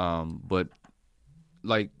 But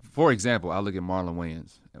like, for example, I look at Marlon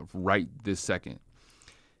Wayans right this second.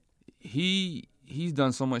 He's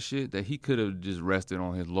done so much shit that he could have just rested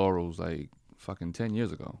on his laurels like fucking 10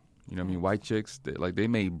 years ago. You know what I mean? White chicks, they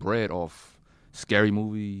made bread off Scary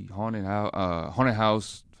Movie, Haunted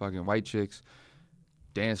House, fucking White Chicks,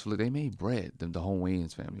 Dance Flick. They made bread, the whole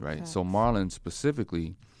Wayans family, right? Facts. So Marlon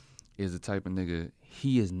specifically is the type of nigga,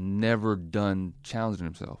 he has never done challenging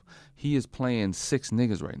himself. He is playing 6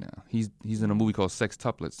 niggas right now. He's in a movie called Sex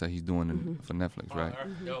Tuplets that he's doing for Netflix, right?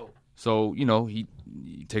 Dope. So, you know, he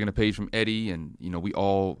taking a page from Eddie, and, you know, we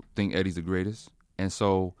all think Eddie's the greatest. And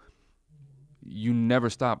so you never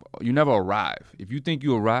stop. You never arrive. If you think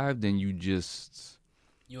you arrive, then you just,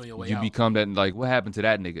 You on your way you out. become that, like, what happened to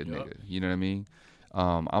that nigga? You know what I mean?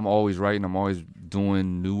 I'm always writing. I'm always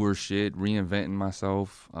doing newer shit, reinventing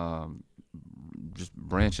myself, just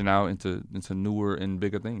branching out into newer and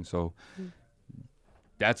bigger things. So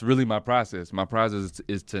that's really my process. My process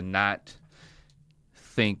is to not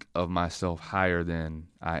think of myself higher than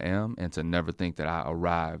I am, and to never think that I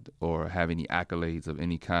arrived or have any accolades of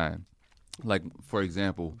any kind. Like, for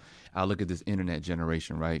example, I look at this internet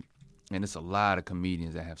generation, right? And it's a lot of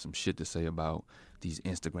comedians that have some shit to say about these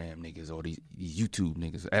Instagram niggas or these YouTube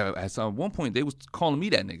niggas. At one point, they was calling me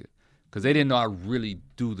that nigga because they didn't know I really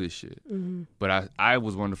do this shit. But I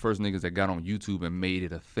was one of the first niggas that got on YouTube and made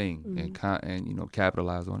it a thing and you know,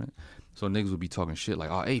 capitalized on it. So niggas would be talking shit like,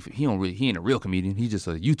 oh, hey, he ain't a real comedian. He's just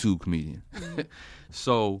a YouTube comedian.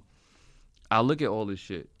 So I look at all this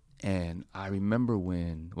shit, and I remember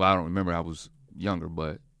I don't remember, I was younger,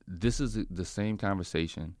 but this is the same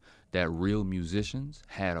conversation that real musicians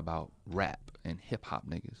had about rap and hip-hop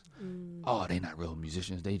niggas. Oh, they not real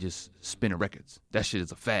musicians. They just spinning records. That shit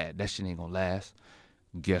is a fad. That shit ain't gonna last.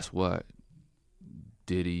 Guess what?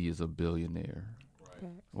 Diddy is a billionaire.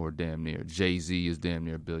 Or damn near. Jay-Z is damn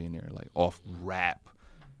near a billionaire. Like, off rap,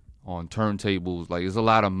 on turntables. Like, there's a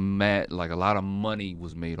lot of a lot of money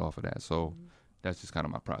was made off of that. So that's just kind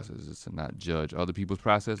of my process, is to not judge other people's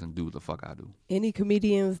process and do what the fuck I do. Any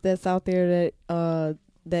comedians that's out there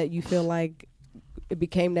that you feel like it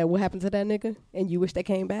became that what happened to that nigga and you wish they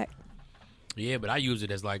came back? Yeah, but I use it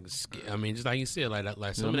as like, I mean, just like you said,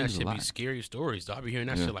 like some of that there's a shit be lot. scary stories. So I be hearing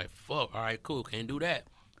that shit like, fuck, all right, cool, can't do that.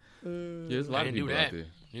 Yeah, there's a lot of Can't do people that. out there.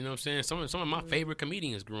 You know what I'm saying? Some of my favorite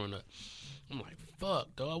comedians growing up. I'm like,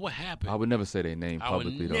 fuck, dog, what happened? I would never say their name I would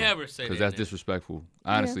publicly, though. never say because their that's name. disrespectful,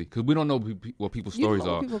 honestly. Because we don't know what people's You don't stories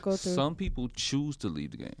know what are. people go through. Some people choose to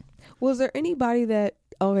leave the game. Was there anybody that,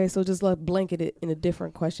 okay, so just like blanket it in a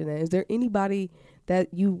different question then. Is there anybody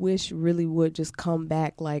that you wish really would just come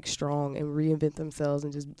back like strong and reinvent themselves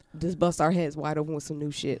and just bust our heads wide open with some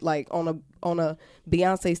new shit? Like on a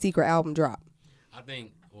Beyonce secret album drop. I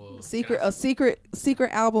think, well,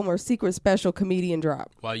 Secret album or secret special comedian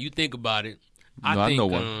drop. while you think about it, I know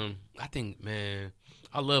one. I think, man,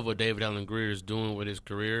 I love what David Allen Greer is doing with his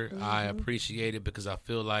career. I appreciate it because I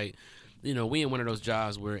feel like, you know, we in one of those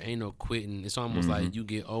jobs where ain't no quitting. It's almost like you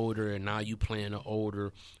get older and now you playing an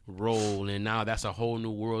older role, and now that's a whole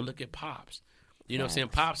new world. Look at Pops. You know what I'm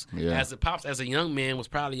saying? Pops, as a young man, was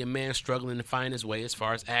probably a man struggling to find his way as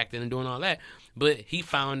far as acting and doing all that. But he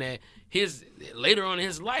found that later on in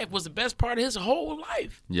his life was the best part of his whole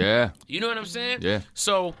life. Yeah. You know what I'm saying? Yeah.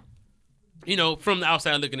 So, you know, from the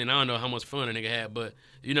outside looking in, I don't know how much fun a nigga had, but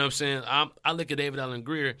you know what I'm saying? I look at David Allen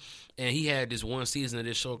Greer, and he had this one season of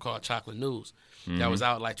this show called Chocolate News that was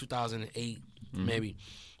out like 2008, maybe.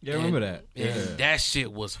 Yeah, I remember that. And that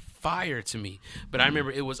shit was fire to me. But I remember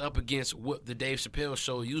it was up against what the Dave Chappelle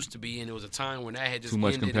show used to be, and it was a time when that had just Too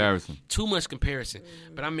much ended. comparison. Too much comparison.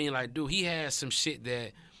 But I mean, like, dude, he has some shit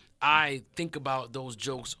that I think about those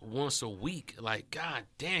jokes once a week. Like, god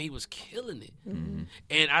damn, he was killing it.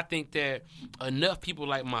 And I think that enough people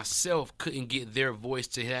like myself couldn't get their voice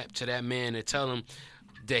to that man and tell him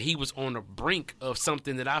that he was on the brink of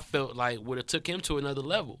something that I felt like would have took him to another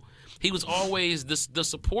level. He was always the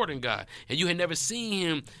supporting guy, and you had never seen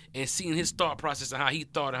him and seen his thought process and how he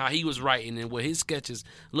thought and how he was writing and what his sketches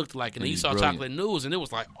looked like. And then you he's saw brilliant. Chocolate News, and it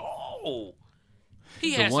was like, oh,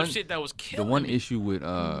 he had some shit that was killing The one me. issue with,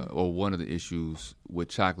 or one of the issues with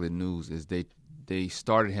Chocolate News is they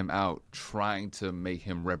started him out trying to make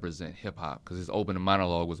him represent hip hop because his opening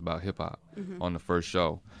monologue was about hip hop on the first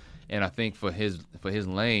show, and I think for his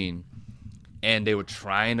lane, And they were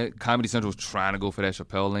Comedy Central was trying to go for that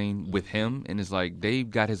Chappelle lane with him, and it's like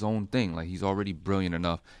Dave got his own thing. Like he's already brilliant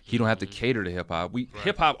enough. He don't have to cater to hip hop.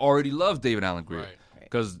 Hip hop already loves David Allen Greer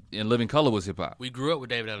because In Living Color was hip hop. We grew up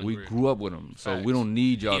with David Allen Greer. We grew up with him, so we don't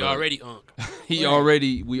need y'all. He already unk. We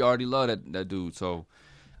already love that dude. So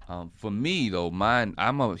for me though,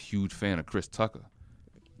 I'm a huge fan of Chris Tucker.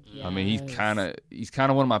 Yes. I mean, he's kind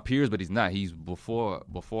of one of my peers, but he's not. He's before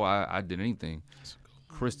I did anything.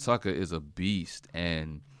 Chris Tucker is a beast,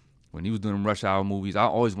 and when he was doing Rush Hour movies, I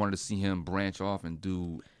always wanted to see him branch off and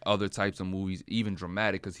do other types of movies, even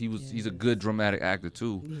dramatic, because he's a good dramatic actor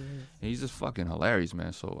too, and he's just fucking hilarious,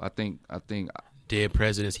 man. So I think Dead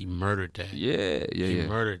Presidents, he murdered that. He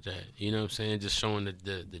murdered that. You know what I'm saying? Just showing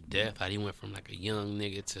the death, how he went from like a young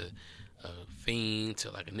nigga to a fiend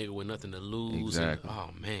to like a nigga with nothing to lose. Exactly. And,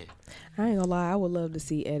 oh man, I ain't gonna lie, I would love to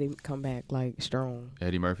see Eddie come back like strong.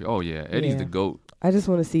 Eddie Murphy. Oh yeah, Eddie's the GOAT. I just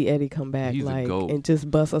want to see Eddie come back like and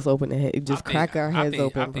just bust us open the head, crack our heads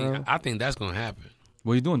open, bro. I think that's gonna happen.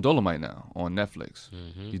 Well, he's doing Dolomite now on Netflix.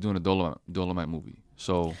 Mm-hmm. He's doing a Dolomite movie.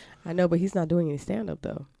 So I know, but he's not doing any stand up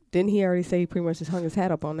though. Didn't he already say he pretty much just hung his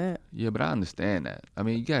hat up on that? Yeah, but I understand that. I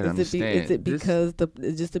mean, you gotta understand. Is it because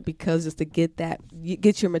just to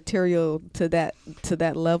get your material to that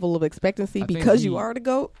level of expectancy because you are the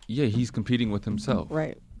GOAT? Yeah, he's competing with himself.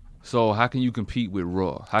 Right. So how can you compete with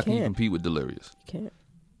Raw? How can you compete with Delirious? You can't.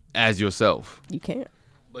 As yourself. You can't.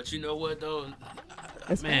 But you know what though,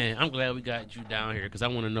 man, I'm glad we got you down here because I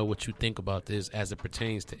want to know what you think about this as it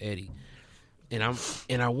pertains to Eddie. And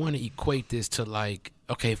I want to equate this to like,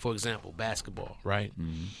 okay, for example, basketball, right?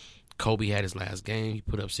 Mm-hmm. Kobe had his last game. He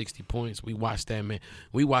put up 60 points. We watched that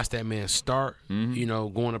man start,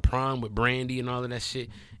 going to prom with Brandy and all of that shit.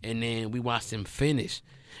 And then we watched him finish.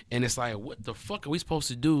 And it's like, what the fuck are we supposed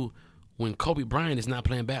to do when Kobe Bryant is not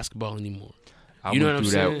playing basketball anymore? I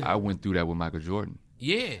went through that with Michael Jordan.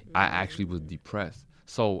 Yeah. I actually was depressed.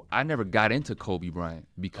 So I never got into Kobe Bryant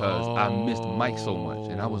because I missed Mike so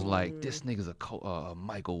much, and I was like, "This nigga's a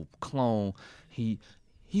Michael clone.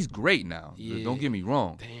 He's great now. Yeah. Don't get me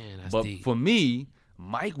wrong. Damn, that's but deep. For me,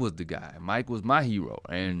 Mike was the guy. Mike was my hero,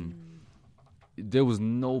 and there was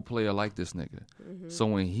no player like this nigga. Mm-hmm. So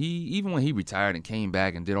when he retired and came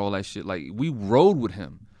back and did all that shit, like we rode with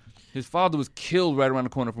him. His father was killed right around the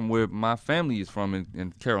corner from where my family is from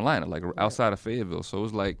in Carolina, like outside of Fayetteville. So it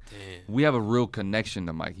was like we have a real connection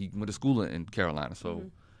to Mike. He went to school in Carolina. So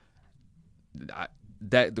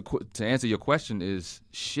to answer your question is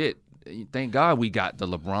shit. Thank God we got the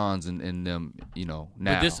LeBrons and them,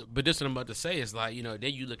 now. But this what I'm about to say is like,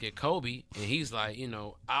 then you look at Kobe and he's like,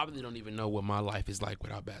 I really don't even know what my life is like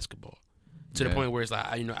without basketball. To the point where it's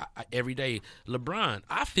like, every day, LeBron,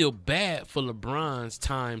 I feel bad for LeBron's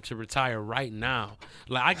time to retire right now.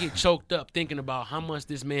 Like, I get choked up thinking about how much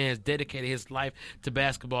this man has dedicated his life to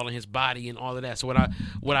basketball and his body and all of that. So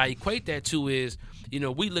what I equate that to is,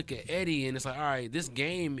 we look at Eddie and it's like, all right, this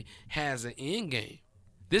game has an end game.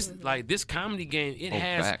 This comedy game, it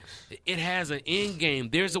has an end game.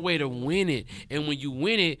 There's a way to win it. And when you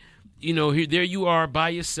win it, there you are by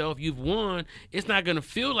yourself. You've won. It's not going to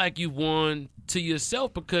feel like you've won to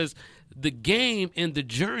yourself because the game and the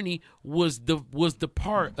journey was the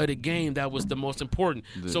part of the game that was the most important.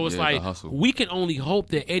 So it's like we can only hope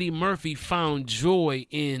that Eddie Murphy found joy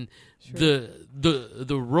in the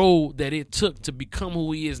road that it took to become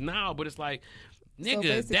who he is now. But it's like,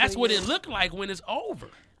 nigga, that's what it looked like when it's over.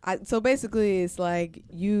 So basically, it's like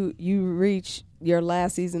you reach your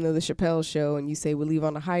last season of the Chappelle Show, and you say we leave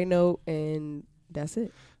on a high note, and that's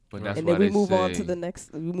it. But that's and why then we move on to the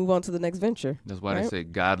next. We move on to the next venture. That's why they say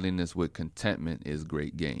godliness with contentment is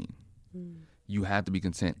great gain. You have to be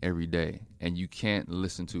content every day, and you can't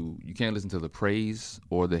listen to the praise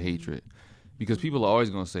or the hatred, because people are always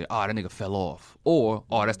gonna say, "Oh, that nigga fell off," or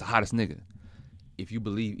 "Oh, that's the hottest nigga." If you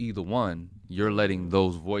believe either one, you're letting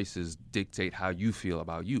those voices dictate how you feel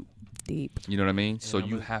about you. Deep. You know what I mean? So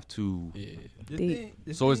you have to. Deep.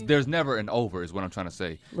 So there's never an over, is what I'm trying to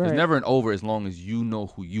say. Right. There's never an over as long as you know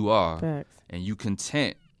who you are. Facts. And you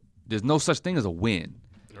content. There's no such thing as a win.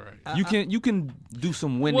 Right. You can do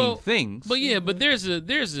some winning things. But there's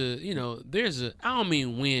a I don't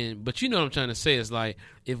mean win, but you know what I'm trying to say is like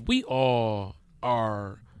if we all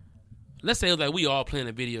are. Let's say like we all playing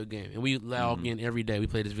a video game and we log in every day. We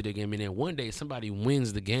play this video game and then one day somebody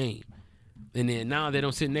wins the game, and then now they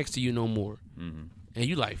don't sit next to you no more, and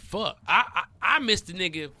you like fuck. I missed the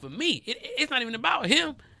nigga for me. It's not even about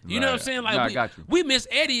him. You know what I'm saying? Like we miss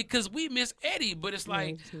Eddie because we miss Eddie, but it's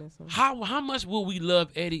like how much will we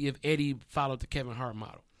love Eddie if Eddie followed the Kevin Hart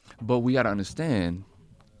model? But we got to understand,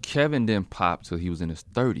 Kevin didn't pop till he was in his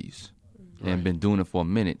 30s. and been doing it for a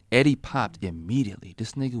minute. Eddie popped immediately.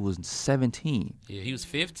 This nigga was 17. Yeah, he was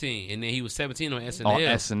 15, and then he was 17 on SNL. On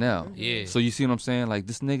SNL. Yeah. So you see what I'm saying? Like,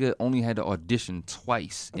 this nigga only had to audition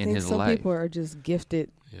twice I in think his some life. people are just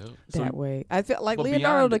gifted Yep. that way. I feel like but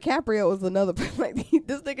Leonardo beyond DiCaprio was another. Like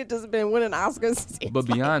this nigga just been winning Oscars. since But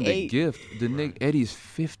beyond like the 8. gift, the nigga Eddie's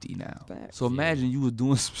 50 now. Facts. So imagine you was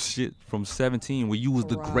doing some shit from 17 where you was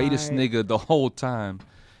the greatest Right. nigga the whole time.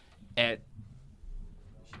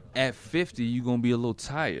 At 50, you gonna be a little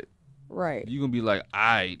tired. Right. You gonna be like,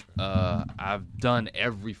 I've done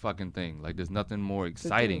every fucking thing. Like, there's nothing more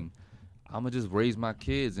exciting. I'm gonna just raise my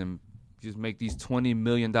kids and just make these $20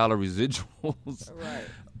 million residuals Right.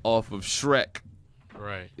 off of Shrek.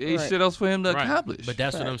 Right. Ain't Right. shit else for him to Right. accomplish. But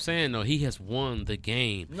that's what I'm Facts. saying, though. He has won the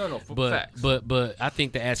game. No, for But facts. but I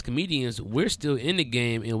think that as comedians, we're still in the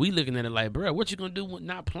game, and we looking at it like, bro, what you gonna do with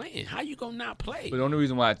not playing? How you gonna not play? But the only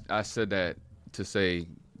reason why I said that to say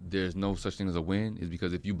there's no such thing as a win is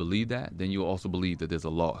because if you believe that, then you'll also believe that there's a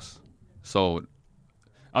loss. So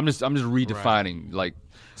I'm just redefining. Like,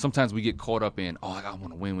 sometimes we get caught up in, I want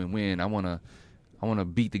to win. I want to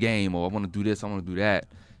beat the game, or I want to do this, I want to do that.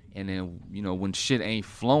 And then, when shit ain't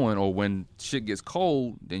flowing or when shit gets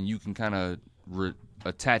cold, then you can kind of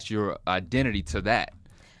attach your identity to that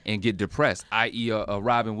and get depressed, i.e. a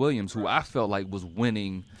Robin Williams, who I felt like was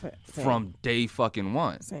winning Same. from day fucking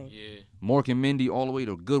one. Same. yeah. Mork and Mindy all the way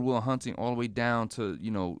to Good Will Hunting, all the way down to,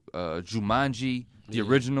 Jumanji, the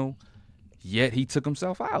original. Yet he took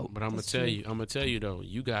himself out. But I'm gonna tell you though,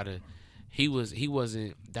 you gotta. He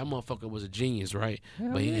wasn't. That motherfucker was a genius, right?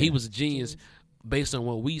 But he was a genius based on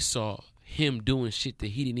what we saw him doing shit that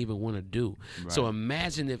he didn't even want to do. Right. So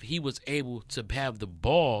imagine if he was able to have the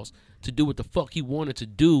balls to do what the fuck he wanted to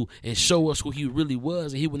do and show us who he really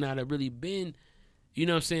was, and he would not have really been,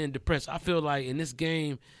 depressed. I feel like in this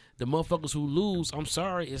game, the motherfuckers who lose, I'm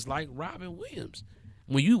sorry, it's like Robin Williams.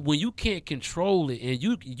 When you can't control it and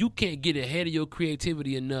you can't get ahead of your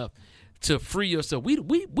creativity enough to free yourself, we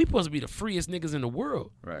supposed to be the freest niggas in the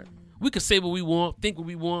world. Right. We could say what we want, think what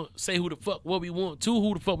we want, say who the fuck what we want, to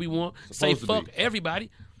who the fuck we want, say Supposed to fuck be. everybody.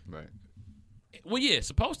 Right. Well, yeah, it's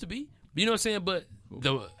supposed to be. You know what I'm saying? But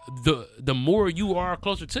the more you are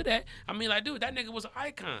closer to that, I mean, like, dude, that nigga was an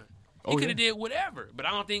icon. He could have did whatever, but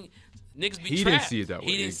I don't think niggas be He trapped. didn't see it that way.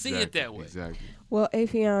 He didn't see it that way. Exactly. Well,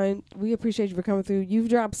 Afion, we appreciate you for coming through. You've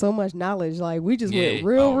dropped so much knowledge. Like we just Yeah.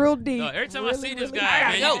 went real deep. No, every time I Really, see this really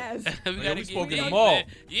guy, fast. man, we Yeah, gotta we get spoke in deep, the mall. man.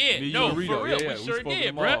 Yeah, Me, no, you, for Rito. real, Yeah, we we sure spoke in did,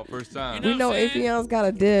 the mall bro. first time. You know We know what I'm saying? Afion's got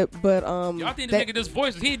a dip, but Y'all think this that- nigga just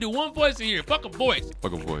voice? He didn't do one voice in here. Fuck a voice.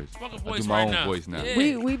 Fuck a voice. Fuck a I voice do my right own now. voice now. Yeah.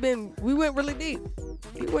 we went really deep.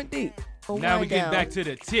 We went deep. Now we Wind get down. back to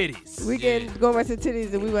the titties. We Yeah. going back to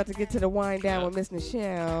titties, and we about to get to the wind down with Miss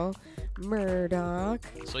Michelle Murdoch.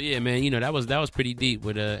 So yeah, man, that was pretty deep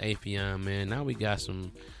with Afion, man. Now we got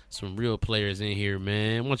some real players in here,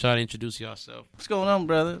 man. I want y'all to introduce yourself. What's going on,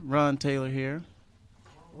 brother? Ron Taylor here.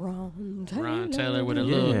 Ron Taylor. Ron Taylor with a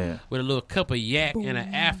Yeah. little cup of yak and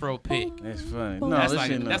an afro pick. That's funny. No, That's this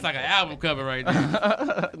like ain't an album cover right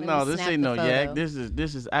there. no, this snap ain't no the yak. photo.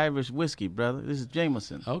 This is Irish whiskey, brother. This is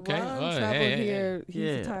Jameson. Okay. Ron Oh, traveled hey, hey, here. He's a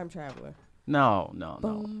Yeah. time traveler. No.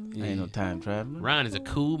 Boom. I ain't no time traveler. Ron is a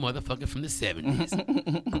cool motherfucker from the 70s.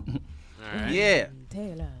 All right. Yeah.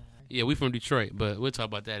 Taylor. Yeah, we from Detroit, but we'll talk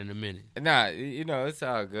about that in a minute. Nah, it's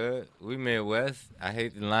all good. We Midwest. I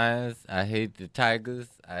hate the Lions. I hate the Tigers.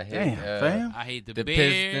 I hate Damn, fam. I hate the The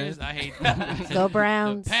Bears. Pistons. I hate Go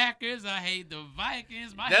Browns. the Packers. I hate the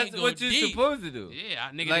Vikings. My That's hate go what you're deep. supposed to do. Yeah,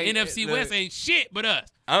 nigga, Like, the NFC look. West ain't shit but us.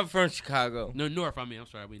 I'm from Chicago. No, North, I mean. I'm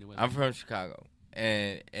sorry, we in the West. I'm from Chicago.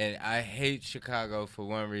 And I hate Chicago for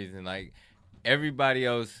one reason. Like, everybody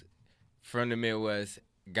else from the Midwest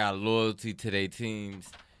got loyalty to their teams.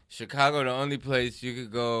 Chicago, the only place you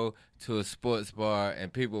could go to a sports bar,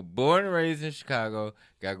 and people born and raised in Chicago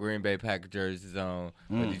got Green Bay Packers jerseys on,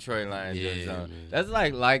 or Detroit Lions jerseys on. man. That's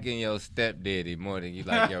like liking your stepdaddy more than you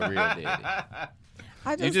like your real daddy.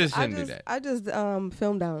 You just shouldn't do that. I just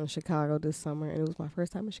filmed out in Chicago this summer, and it was my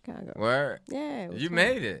first time in Chicago. Word. Yeah, it was You fun.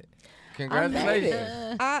 made it. I made it.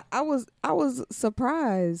 Congratulations. I was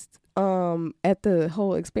surprised at the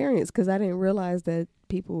whole experience because I didn't realize that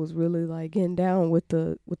people was really like getting down with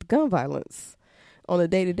the gun violence on a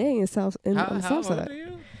day to day in on the How south old side. are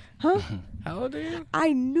you? Huh? How old are you?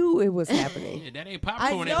 I knew it was happening. Yeah, that ain't I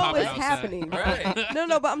popcorn. ain't know popping it's outside. happening. Right.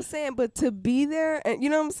 No, but I'm saying, but to be there, and you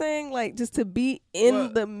know what I'm saying, like just to be in Well,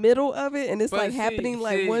 the middle of it, and it's But like see- happening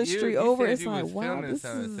like see, one you- street you over. said It's you like, was wow, filming this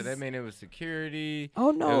something, is. So that meant it was security.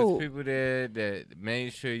 Oh, There no. was people there that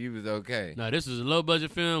made sure you was okay. No, this was a low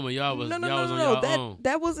budget film, and y'all was no, on y'all that own.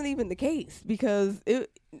 that wasn't even the case because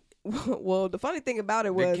well, the funny thing about it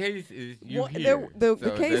The was case is you well, here. the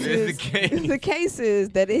So case that is the case. the case is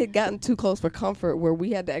that it had gotten too close for comfort, where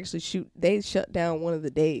we had to actually shoot. They shut down one of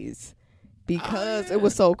the days because it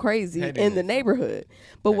was so crazy in the Pettiness. neighborhood.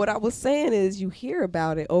 But what I was saying is, you hear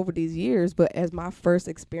about it over these years, but as my first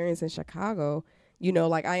experience in Chicago, you know,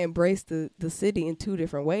 like I embraced the city in two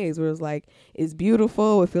different ways, where it's like, it's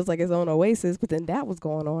beautiful, it feels like its own oasis, but then that was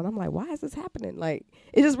going on. I'm like, why is this happening? Like,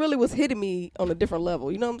 it just really was hitting me on a different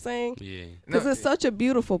level. You know what I'm saying? Yeah. Because it's such a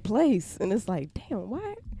beautiful place, and it's like, damn,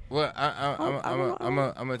 what? Well, I'm I'm-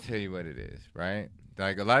 gonna tell you what it is, right?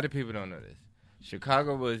 Like a lot of people don't know this.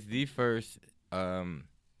 Chicago was the first,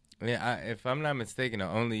 if I'm not mistaken, the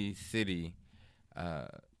only city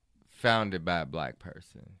founded by a black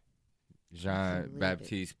person, Jean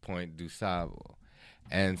Baptiste Point du Sable.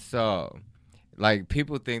 And so, like,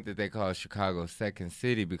 people think that they call Chicago Second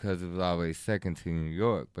City because it was always second to New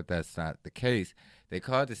York, but that's not the case. They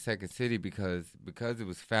called it Second City because it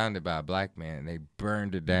was founded by a black man, and they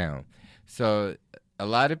burned it down. So a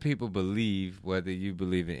lot of people believe, whether you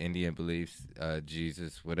believe in Indian beliefs,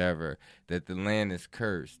 Jesus, whatever, that the land is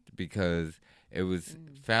cursed because it was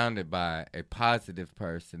founded by a positive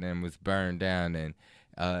person and was burned down, and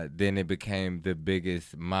then it became the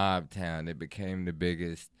biggest mob town. It became the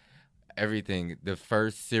biggest everything. The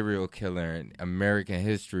first serial killer in American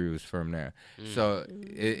history was from there. So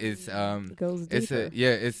it's goes it's deeper.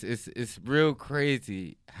 it's real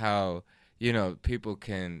crazy how, you know, people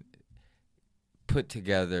can put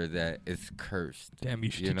together that it's cursed. Damn,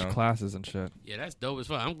 you should You teach know? classes and shit. Yeah, that's dope as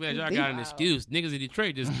fuck. I'm glad y'all got an excuse. Niggas in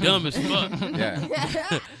Detroit just dumb as fuck.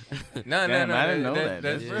 Yeah. No, Damn, I didn't know that.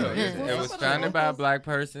 That's Yeah. real. Yeah. It was founded by a black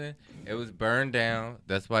person. It was burned down.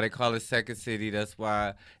 That's why they call it Second City. That's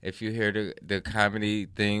why if you hear the comedy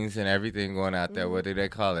things and everything going out there, what do they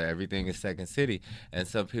call it? Everything is Second City. And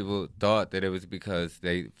some people thought that it was because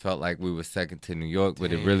they felt like we were second to New York,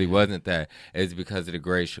 but it really wasn't that. It's because of the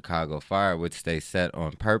Great Chicago Fire, which they set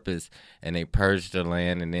on purpose, and they purged the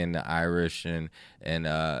land, and then the Irish and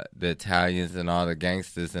the Italians and all the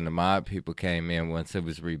gangsters and the mob people came in once it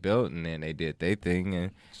was rebuilt, and then they did their thing,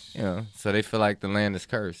 and you know, so they feel like the land is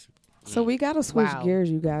cursed. So we gotta switch Wow. gears,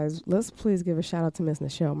 you guys. Let's please give a shout out to Miss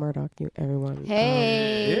Nichelle Murdoch, everyone.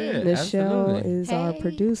 Hey. Yeah, Nichelle absolutely. is our Hey.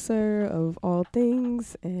 producer of all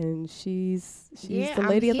things, and she's Yeah, the I'm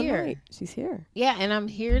lady of the here. night. She's here. Yeah, and I'm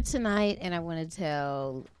here tonight, and I want to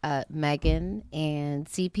tell Megan and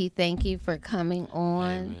CP thank you for coming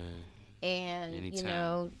on. And, Anytime. you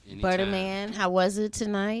know, Anytime. Butterman, how was it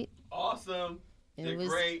tonight? Awesome. It was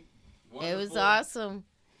great. It was awesome.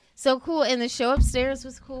 So cool. And the show upstairs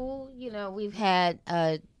was cool. You know, we've had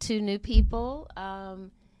 2 new people. I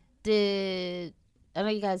know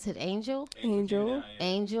you guys had Angel,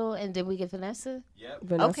 and did we get Vanessa?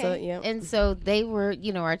 Vanessa, Okay. yeah. And so they were,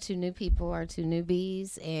 you know, our 2 new people, our 2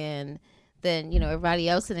 newbies, and then, you know, everybody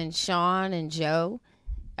else, and then Sean and Joe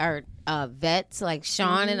are vets. Like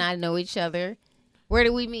Sean and I know each other. Where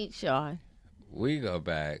did we meet, Sean? We go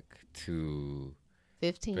back to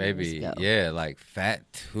 15 years maybe ago. like Fat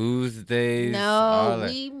Tuesdays. all No, that.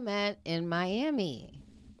 we met in Miami.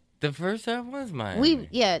 The first time was Miami.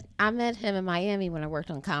 I met him in Miami when I worked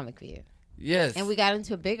on Comic View, Yes. and we got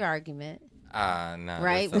into a big argument. no.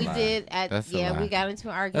 Right, that's a we lie. did That's a lie. we got into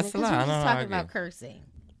an argument That's a because we lie. were I just don't talking argue. about cursing,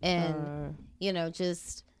 and you know,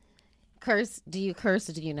 just curse. Do you curse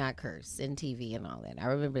or do you not curse in TV and all that? I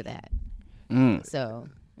remember that. So.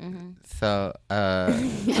 So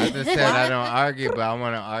I just said I don't argue, but I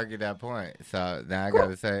want to argue that point. So now I got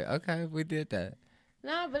to say, okay, we did that.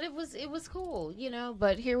 No, but it was cool, you know.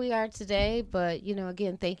 But here we are today. But you know,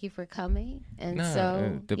 again, thank you for coming. And No,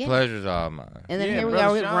 so the yeah. pleasure's all mine. And then Yeah, here we Brother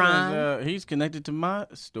are with Sean Ron. is, he's connected to my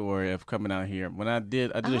story of coming out here. When I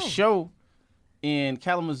did Oh. a show in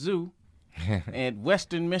Kalamazoo at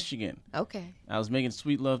Western Michigan. Okay. I was making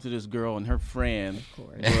sweet love to this girl, and her friend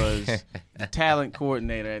was the talent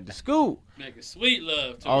coordinator at the school. Making sweet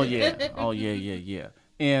love to Oh her. yeah, oh yeah.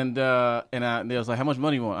 And they was like, "How much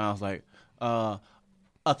money you want?" I was like,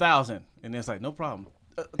 1,000. And it's like, no problem.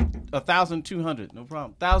 1,200, no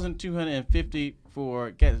problem. 1,250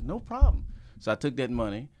 for gas, no problem. So I took that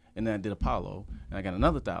money and then I did Apollo, and I got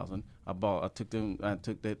another 1,000. I took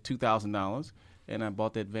that $2,000 and I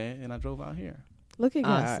bought that van and I drove out here. Look at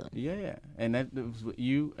Awesome. God. Yeah, and that was with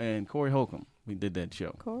you and Corey Holcomb. We did that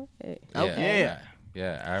show. Corey. Hey, Okay.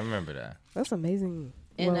 Yeah, I remember that. that's amazing.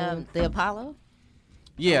 And Well, the Apollo.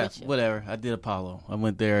 Yeah, with you. whatever. I did Apollo. I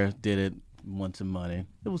went there, did it, won some money.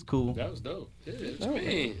 It was cool. That was dope. Yeah, what you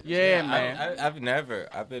mean? Yeah, man.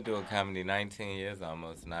 I've been doing comedy 19 years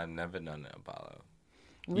almost, and I've never done the Apollo.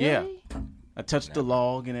 Yeah. Really? I touched the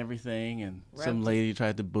log and everything, and some Rubbed lady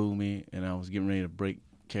tried to boo me, and I was getting ready to break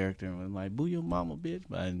character and was like, "Boo your mama, bitch!"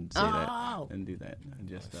 But I didn't say that. I didn't do that.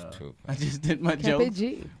 I just did my Kept joke, it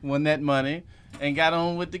G. won that money, and got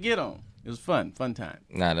on with the get on. It was fun time.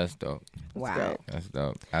 Nah, that's dope. Wow. That's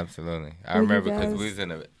dope. Absolutely. I Well, you remember because guys- we was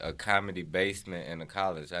in a comedy basement in a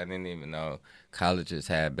college. I didn't even know colleges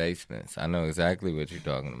had basements. I know exactly what you're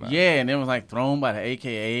talking about. Yeah, and it was like thrown by the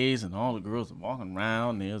AKAs, and all the girls were walking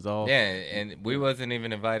around. And it was all Yeah, and we wasn't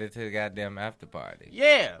even invited to the goddamn after party.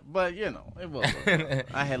 yeah, but you know, it was.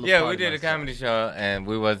 I had a little Yeah, we party did a myself. comedy show, and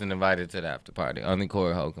we wasn't invited to the after party. Only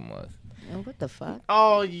Corey Holcomb was. And what the fuck?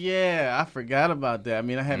 Oh yeah, I forgot about that. I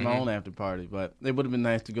mean, I had my Mhm. own after party, but it would have been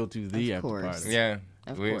nice to go to the Of after course. party. Yeah,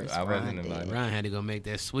 Of I course, wasn't Ron invited. did. Ryan had to go make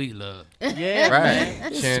that sweet love. Yeah,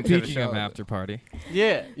 Right. Cheering to the Speaking of show. after party,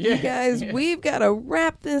 yeah, You guys, we've got to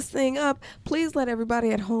wrap this thing up. Please let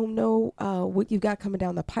everybody at home know what you've got coming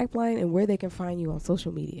down the pipeline and where they can find you on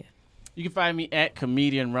social media. You can find me at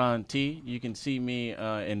Comedian Ron T. You can see me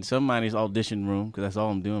in somebody's audition room because that's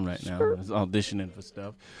all I'm doing right now. Is auditioning for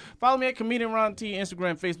stuff. Follow me at Comedian Ron T.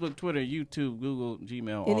 Instagram, Facebook, Twitter, YouTube, Google,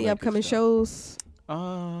 Gmail. all Any that good upcoming stuff. shows?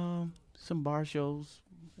 Some bar shows.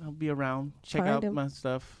 I'll be around. Check Find out 'em. my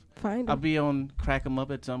stuff. Find I'll them. be on Crack 'em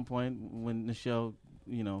Up at some point when the show,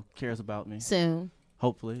 cares about me. Soon.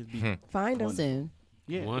 Hopefully, it'd be Find them. Soon.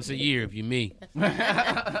 yeah. Once a year, if you me.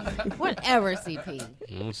 Whatever, CP.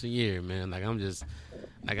 Once a year, man. Like I'm just.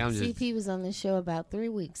 CP was on the show about 3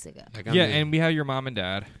 weeks ago. Like I'm yeah, just- and we have your mom and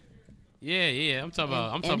dad. yeah. I'm talking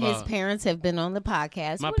about. I'm talking and his about. parents have been on the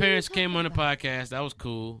podcast. My What are you parents came on the talking podcast. That was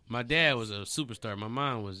cool. My dad was a superstar. My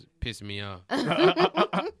mom was pissing me off.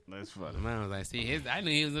 That's funny. My mom was like, "See, I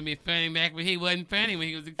knew he was gonna be funny back when he wasn't funny when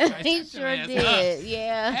he was." about? He sure did.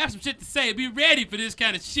 Yeah. I have some shit to say. Be ready for this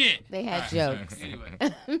kind of shit. They had jokes. Anyway,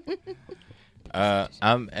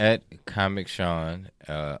 I'm at Comic Sean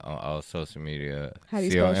on all social media. How do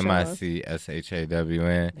you spell COMICSHAWN.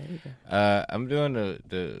 There you go. I'm doing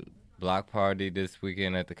the block party this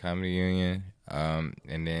weekend at the Comedy Union.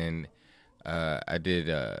 And then I did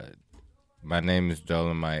My Name is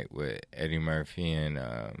Dolomite with Eddie Murphy and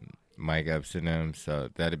Mike Epps and them. So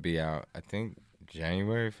that'll be out, I think,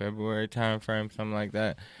 January, February time frame, something like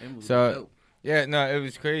that. So, yeah, no, it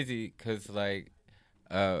was crazy because, like,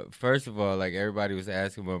 first of all, like, everybody was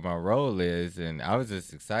asking what my role is, and I was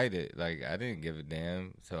just excited. Like, I didn't give a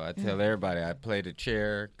damn. So I tell everybody I played a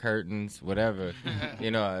chair, curtains, whatever.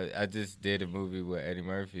 I just did a movie with Eddie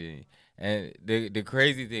Murphy. And the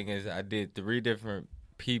crazy thing is I did 3 different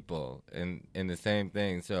people in the same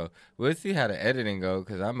thing. So we'll see how the editing go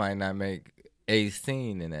because I might not make a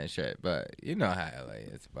scene in that shit. But you know how LA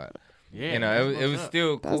is. But, Yeah, it was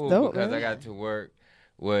still That's cool dope, because man. I got to work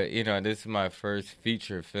with, this is my first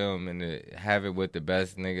feature film, and to have it with the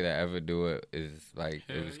best nigga to ever do it is like,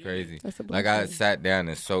 it was crazy. That's a Like, I blessing. sat down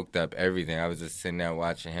and soaked up everything. I was just sitting there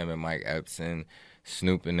watching him and Mike Epps and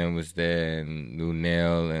Snoop and them was there, and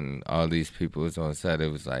Lunel and all these people was on set.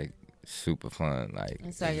 It was like super fun. Like, I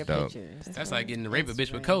saw it's your dope. pictures. that's like getting to rape a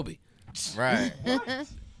bitch with great. Kobe. Right.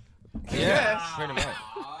 Yeah, pretty much.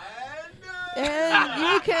 And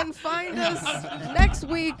you can find us next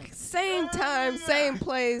week, same time, same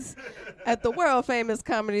place, at the world famous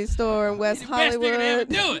Comedy Store in West He's the best nigga to ever Hollywood.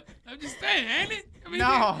 do it. I'm just saying, ain't it? I mean,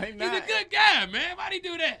 No, he's he's a not. good guy, man. Why'd he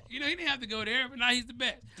do that? He didn't have to go there, but now he's the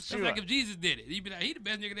best. Sure. Just like if Jesus did it. He'd be like, he the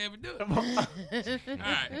best nigga to ever do it. All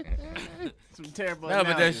right. Some terrible. No, but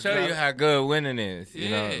that analogies, show you brother. how good winning is. You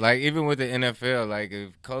know, Yeah. like even with the NFL, like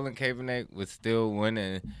if Colin Kaepernick was still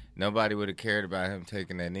winning, nobody would have cared about him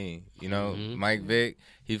taking that knee. You know, Mike Vick,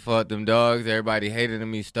 he fought them dogs. Everybody hated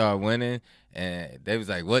him. He started winning, and they was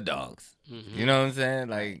like, "What dogs?" You know what I'm saying?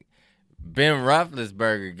 Like Ben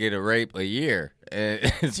Roethlisberger get a rape a year,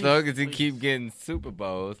 and as long as he keep getting Super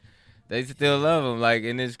Bowls, they still love him. Like,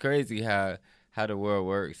 and it's crazy how the world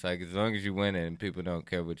works. Like, as long as you win it and people don't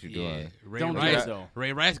care what you're Yeah. doing. Don't do that, though.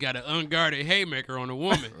 Ray Rice got an unguarded haymaker on a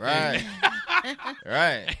woman. Right.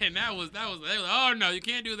 Right. And that was they was like, oh no, you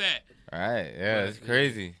can't do that. Right. Yeah, it's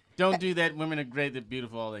crazy. Don't do that. Women are great. They're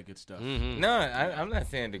beautiful. All that good stuff. No, I'm not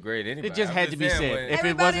saying degrade anybody. It just I'm had to be saying said. when- If it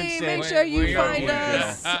Everybody, wasn't said, make sure you when you're find winning,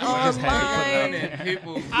 us yeah. Just had to put it online out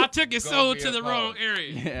people I took it Go so be to a the pause. wrong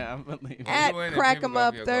area. Yeah, I believe it. at winning, Crack people 'em gonna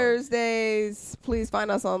Up be a Thursdays. Please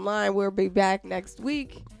find us online. We'll be back next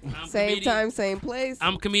week. I'm Same comedian- time, same place.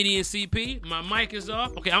 I'm Comedian CP. My mic is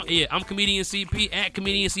off. Okay, I'm Comedian CP at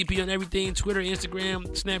Comedian CP on everything: Twitter, Instagram,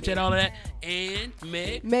 Snapchat, all of that. And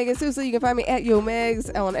Meg. Megan Sousa, you can find me at Yo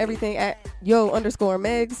Megs on everything at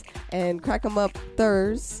Yo_Megs and Crack 'em Up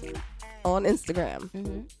Thurs on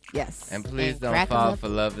Instagram. Yes. And please And don't crack 'em fall up. for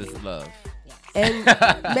Love is Love. And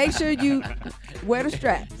make sure you wear the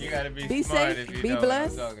strap. You gotta Be smart safe, if you be know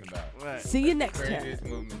blessed. what I'm talking about. See you next time. Greatest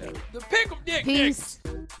movement ever. The pickle dick. Peace.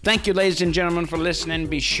 Thank you, ladies and gentlemen, for listening.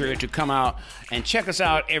 Be sure to come out and check us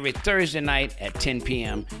out every Thursday night at 10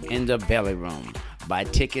 p.m. in the Belly Room. Buy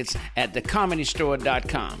tickets at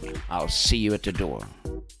thecomedystore.com. I'll see you at the door.